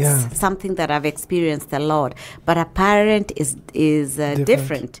 that's something that I've experienced a lot. But a parent is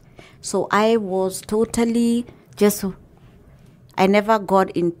different. So I was totally I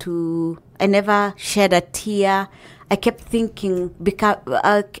never shed a tear. I kept thinking, because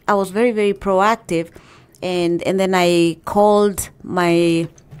I was very, very proactive. And then I called my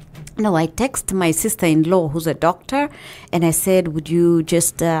No, I text my sister-in-law, who's a doctor, and I said, would you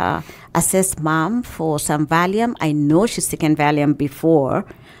just assess mom for some Valium? I know she's taken Valium before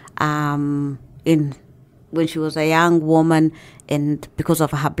when she was a young woman, and because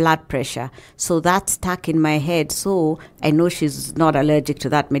of her blood pressure. So that stuck in my head. So I know she's not allergic to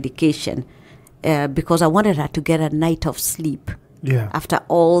that medication because I wanted her to get a night of sleep after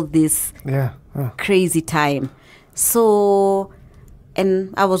all this crazy time. So...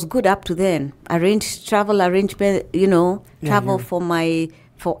 And I was good up to then. Travel arrangement, travel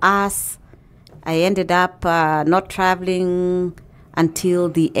for us. I ended up not traveling until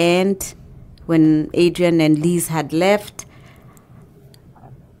the end when Adrian and Liz had left.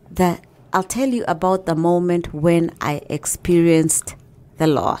 I'll tell you about the moment when I experienced the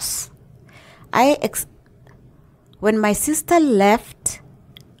loss. When my sister left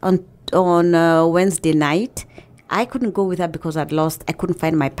on Wednesday night, I couldn't go with her because I couldn't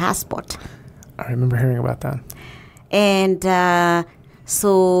find my passport. I remember hearing about that. And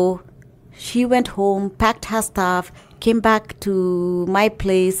so she went home, packed her stuff, came back to my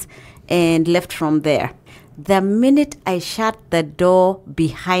place, and left from there. The minute I shut the door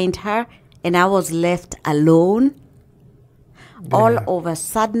behind her and I was left alone, all of a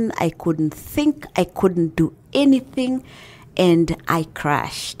sudden I couldn't think, I couldn't do anything, and I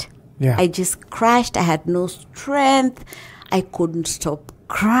crashed. Yeah. I just crashed. I had no strength. I couldn't stop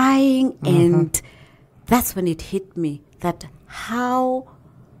crying. And that's when it hit me that how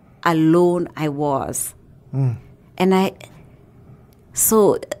alone I was. And I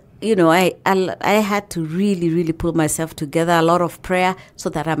had to really, really pull myself together, a lot of prayer so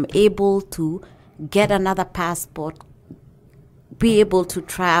that I'm able to get another passport, be able to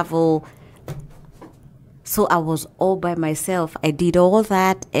travel. So I was all by myself. I did all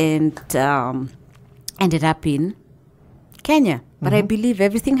that and ended up in Kenya. But I believe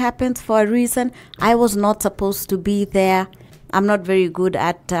everything happens for a reason. I was not supposed to be there. I'm not very good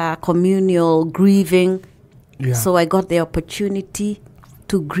at communal grieving. Yeah. So I got the opportunity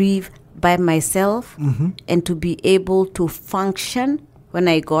to grieve by myself and to be able to function when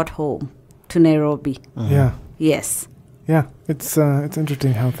I got home to Nairobi. Yeah. Yes. Yeah. It's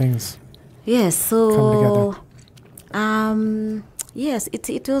interesting how things... Yes, so come together. Yes,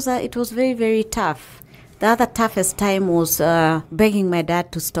 it was very, very tough. The other toughest time was begging my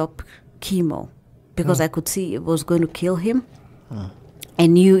dad to stop chemo because I could see it was going to kill him.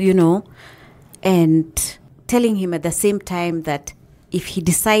 And and telling him at the same time that if he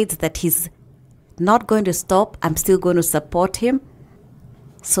decides that he's not going to stop, I'm still going to support him.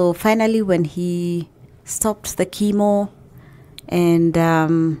 So finally, when he stopped the chemo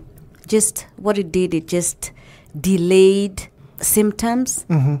and just what it did, it just delayed symptoms.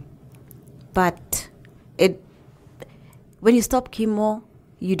 But when you stop chemo,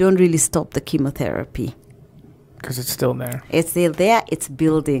 you don't really stop the chemotherapy. Because it's still there. It's still there. It's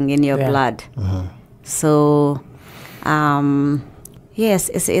building in your blood. So, yes,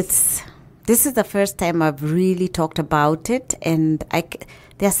 it's. This is the first time I've really talked about it, and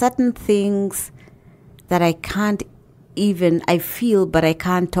there are certain things that I feel, but I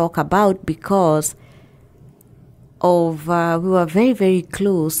can't talk about because of we were very, very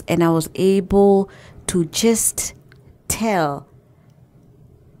close, and I was able to just tell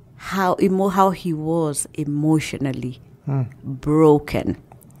how he was emotionally broken.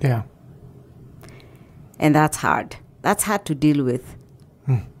 Yeah. And that's hard. That's hard to deal with.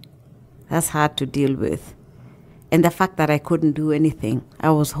 That's hard to deal with. And the fact that I couldn't do anything, I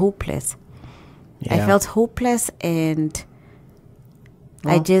was hopeless. Yeah. I felt hopeless and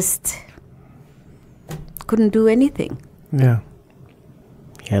I just couldn't do anything. Yeah.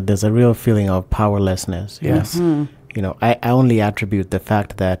 Yeah, there's a real feeling of powerlessness. Yes. I only attribute the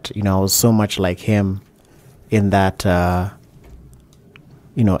fact that, I was so much like him in that, as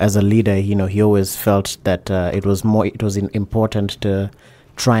a leader, he always felt that it was important to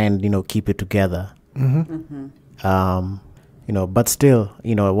try and, keep it together. But still,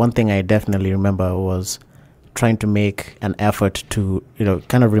 one thing I definitely remember was trying to make an effort to,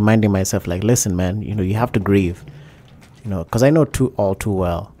 kind of reminding myself, like, listen, man, you have to grieve, because I know all too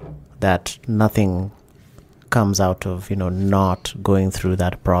well that nothing comes out of, not going through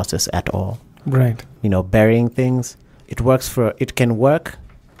that process at all. Right. Burying things, it can work,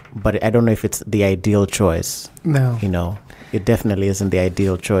 but I don't know if it's the ideal choice. No. It definitely isn't the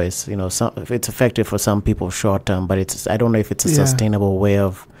ideal choice. It's effective for some people short term, but I don't know if it's a sustainable way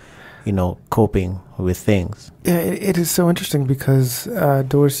of, coping with things. Yeah, it is so interesting because,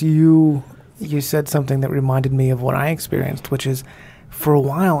 Doris, you said something that reminded me of what I experienced, which is for a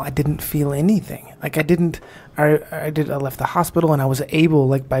while, I didn't feel anything. Like I left the hospital, and I was able,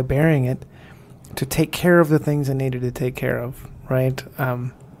 like by bearing it, to take care of the things I needed to take care of, right?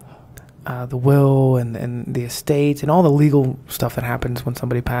 The will and the estate and all the legal stuff that happens when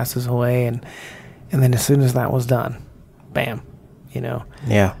somebody passes away, and then as soon as that was done, bam,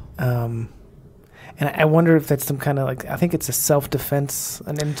 Yeah. And I wonder if that's some kind of I think it's a self-defense,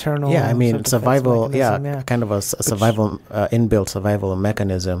 an internal. Yeah, I mean survival. Yeah, kind of a survival, inbuilt survival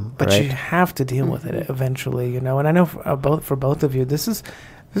mechanism. But right? you have to deal with it eventually, And I know for both of you, this is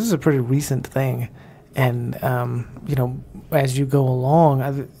a pretty recent thing, and as you go along,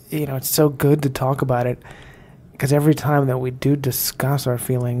 it's so good to talk about it, because every time that we do discuss our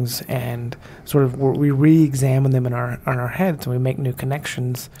feelings and sort of we re-examine them in our heads, and we make new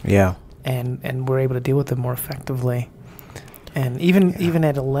connections. Yeah. And we're able to deal with them more effectively. And even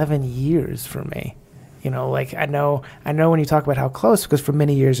at 11 years for me, I know when you talk about how close, because for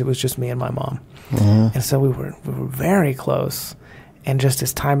many years it was just me and my mom. Mm-hmm. And so we were very close. And just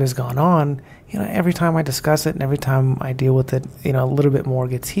as time has gone on, every time I discuss it and every time I deal with it, a little bit more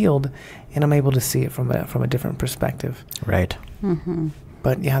gets healed, and I'm able to see it from a different perspective. Right. Mm-hmm.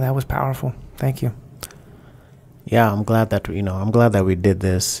 But yeah, that was powerful. Thank you. Yeah, I'm glad that we did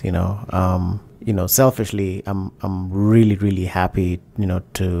this. Selfishly, I'm really, really happy,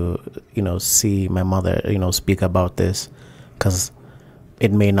 to see my mother, speak about this, because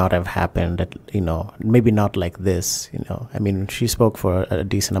it may not have happened at, maybe not like this. I mean, she spoke for a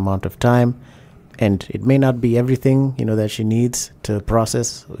decent amount of time, and it may not be everything, that she needs to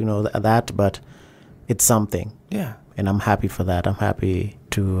process, that, but it's something. Yeah. And I'm happy for that. I'm happy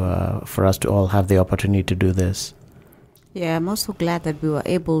for us to all have the opportunity to do this. Yeah, I'm also glad that we were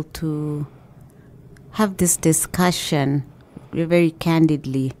able to have this discussion very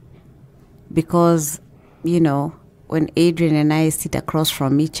candidly, because, when Adrian and I sit across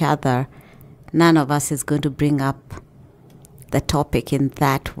from each other, none of us is going to bring up the topic in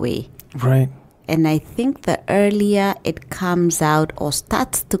that way. Right. And I think the earlier it comes out or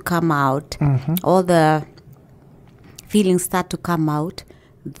starts to come out, mm-hmm. all the feelings start to come out,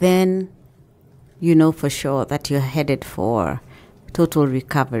 then you know for sure that you're headed for total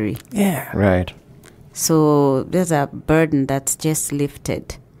recovery. Yeah. Right. So there's a burden that's just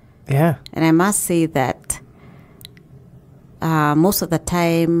lifted. Yeah. And I must say that most of the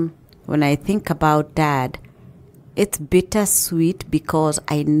time when I think about Dad, it's bittersweet, because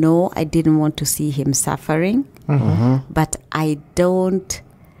I know I didn't want to see him suffering, Mm-hmm. but I don't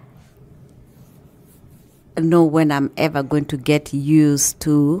know when I'm ever going to get used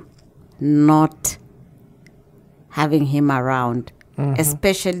to not having him around,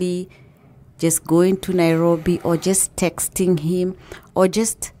 especially just going to Nairobi or just texting him, or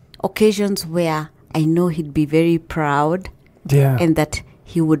just occasions where I know he'd be very proud, and that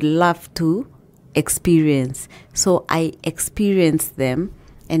he would love to experience. So I experience them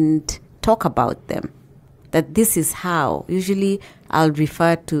and talk about them, that this is how. Usually I'll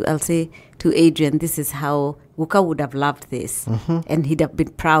say to Adrian, this is how Wuka would have loved this, and he'd have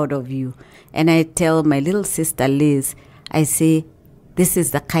been proud of you. And I tell my little sister Liz, I say, this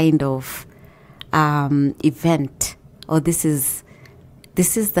is the kind of event, or this is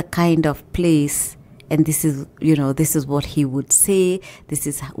the kind of place, and this is what he would say, this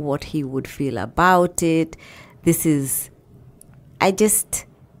is what he would feel about it. I just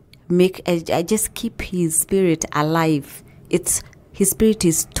keep his spirit alive. His spirit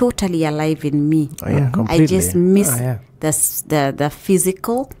is totally alive in me. Oh, yeah, completely. I just miss the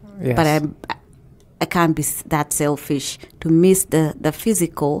physical, Yes. but I can't be that selfish to miss the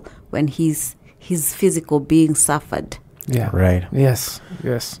physical when his physical being suffered. Yeah. Right. Yes.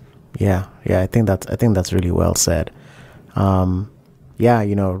 Yeah. I think that's really well said.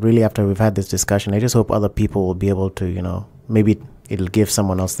 Really after we've had this discussion, I just hope other people will be able to, maybe it'll give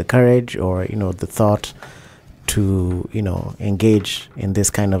someone else the courage or, the thought to, engage in this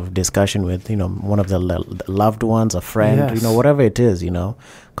kind of discussion with, one of the loved ones, a friend, Yes. Whatever it is,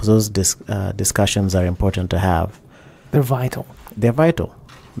 because those discussions are important to have. They're vital. They're vital.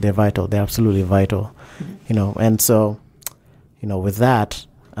 They're absolutely vital, and so, with that,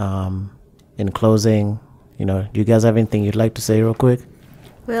 in closing, do you guys have anything you'd like to say real quick?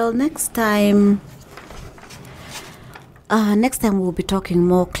 Well, next time we'll be talking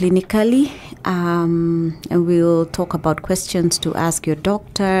more clinically, and we'll talk about questions to ask your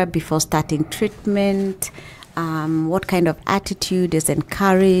doctor before starting treatment. What kind of attitude is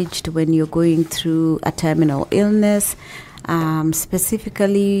encouraged when you're going through a terminal illness,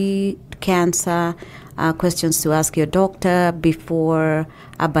 specifically cancer, questions to ask your doctor before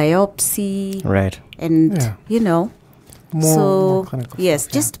a biopsy. Right. And, More clinical yes,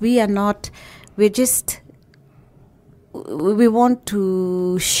 stuff, yeah. just we want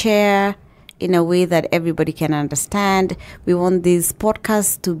to share in a way that everybody can understand. We want these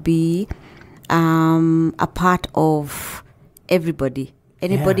podcasts to be a part of everybody.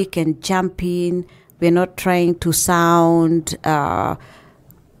 Anybody can jump in. We're not trying to sound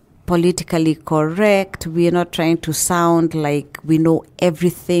politically correct. We're not trying to sound like we know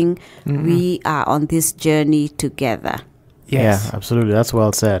everything. Mm-hmm. We are on this journey together. Yes. Yeah, absolutely. That's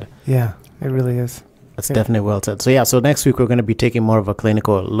well said. Yeah, it really is. That's definitely well said. So next week we're going to be taking more of a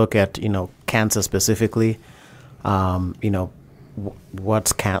clinical look at, cancer specifically. What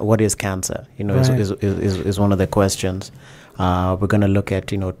is cancer? Right. Is one of the questions. We're going to look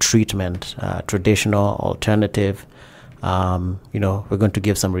at, treatment, traditional, alternative. We're going to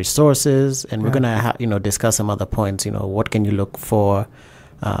give some resources, and we're going to discuss some other points. What can you look for?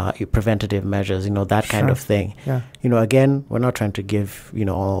 Preventative measures, that kind of thing. Yeah. Again, we're not trying to give,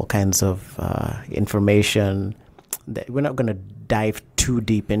 all kinds of information. We're not going to dive too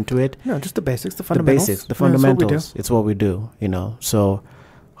deep into it. No, just the basics, the fundamentals. The fundamentals. Yeah, that's It's what we do, So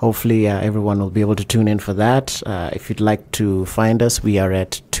hopefully everyone will be able to tune in for that. If you'd like to find us, we are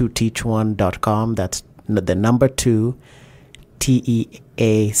at 2teachone.com. That's the number 2,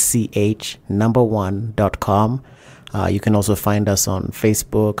 TEACH, number 1.com. You can also find us on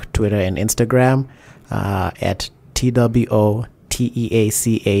Facebook, Twitter, and Instagram at TWOTEACHONE.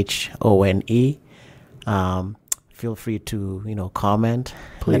 Feel free to comment.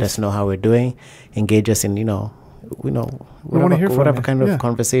 Please. Let us know how we're doing. Engage us in whatever kind of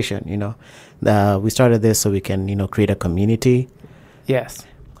conversation. We started this so we can create a community. Yes.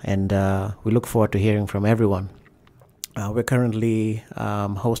 And we look forward to hearing from everyone. We're currently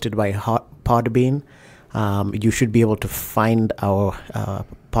hosted by Podbean. You should be able to find our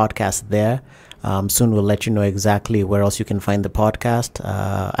podcast there. Soon we'll let you know exactly where else you can find the podcast,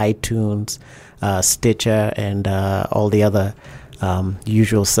 iTunes, Stitcher, and all the other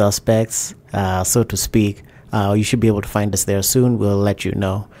usual suspects, so to speak. You should be able to find us there soon. We'll let you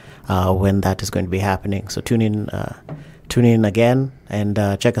know when that is going to be happening. So tune in again, and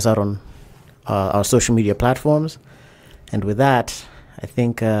check us out on our social media platforms. And with that, I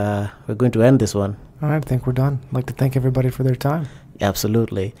think we're going to end this one. All right, I think we're done. I'd like to thank everybody for their time.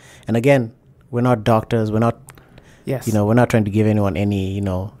 Absolutely. And again, we're not doctors. We're not, we're not trying to give anyone any,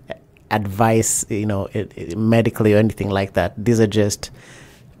 advice, medically or anything like that. These are just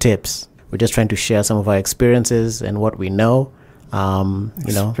tips. We're just trying to share some of our experiences and what we know.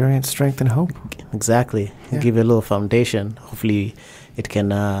 Experience, strength, and hope. Exactly. Yeah. Give you a little foundation. Hopefully it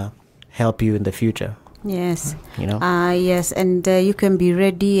can help you in the future. Yes. Yes, and you can be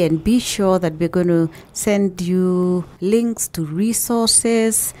ready and be sure that we're going to send you links to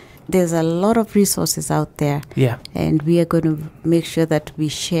resources. There's a lot of resources out there. Yeah. And we are going to make sure that we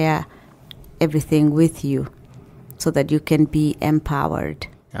share everything with you so that you can be empowered.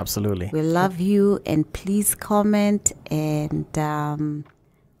 Absolutely. We love you, and please comment, and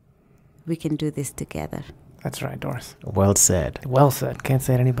we can do this together. That's right, Doris. Well said. Well said. Can't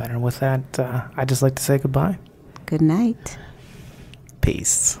say it any better. And with that, I'd just like to say goodbye. Good night.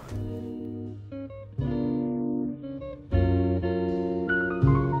 Peace.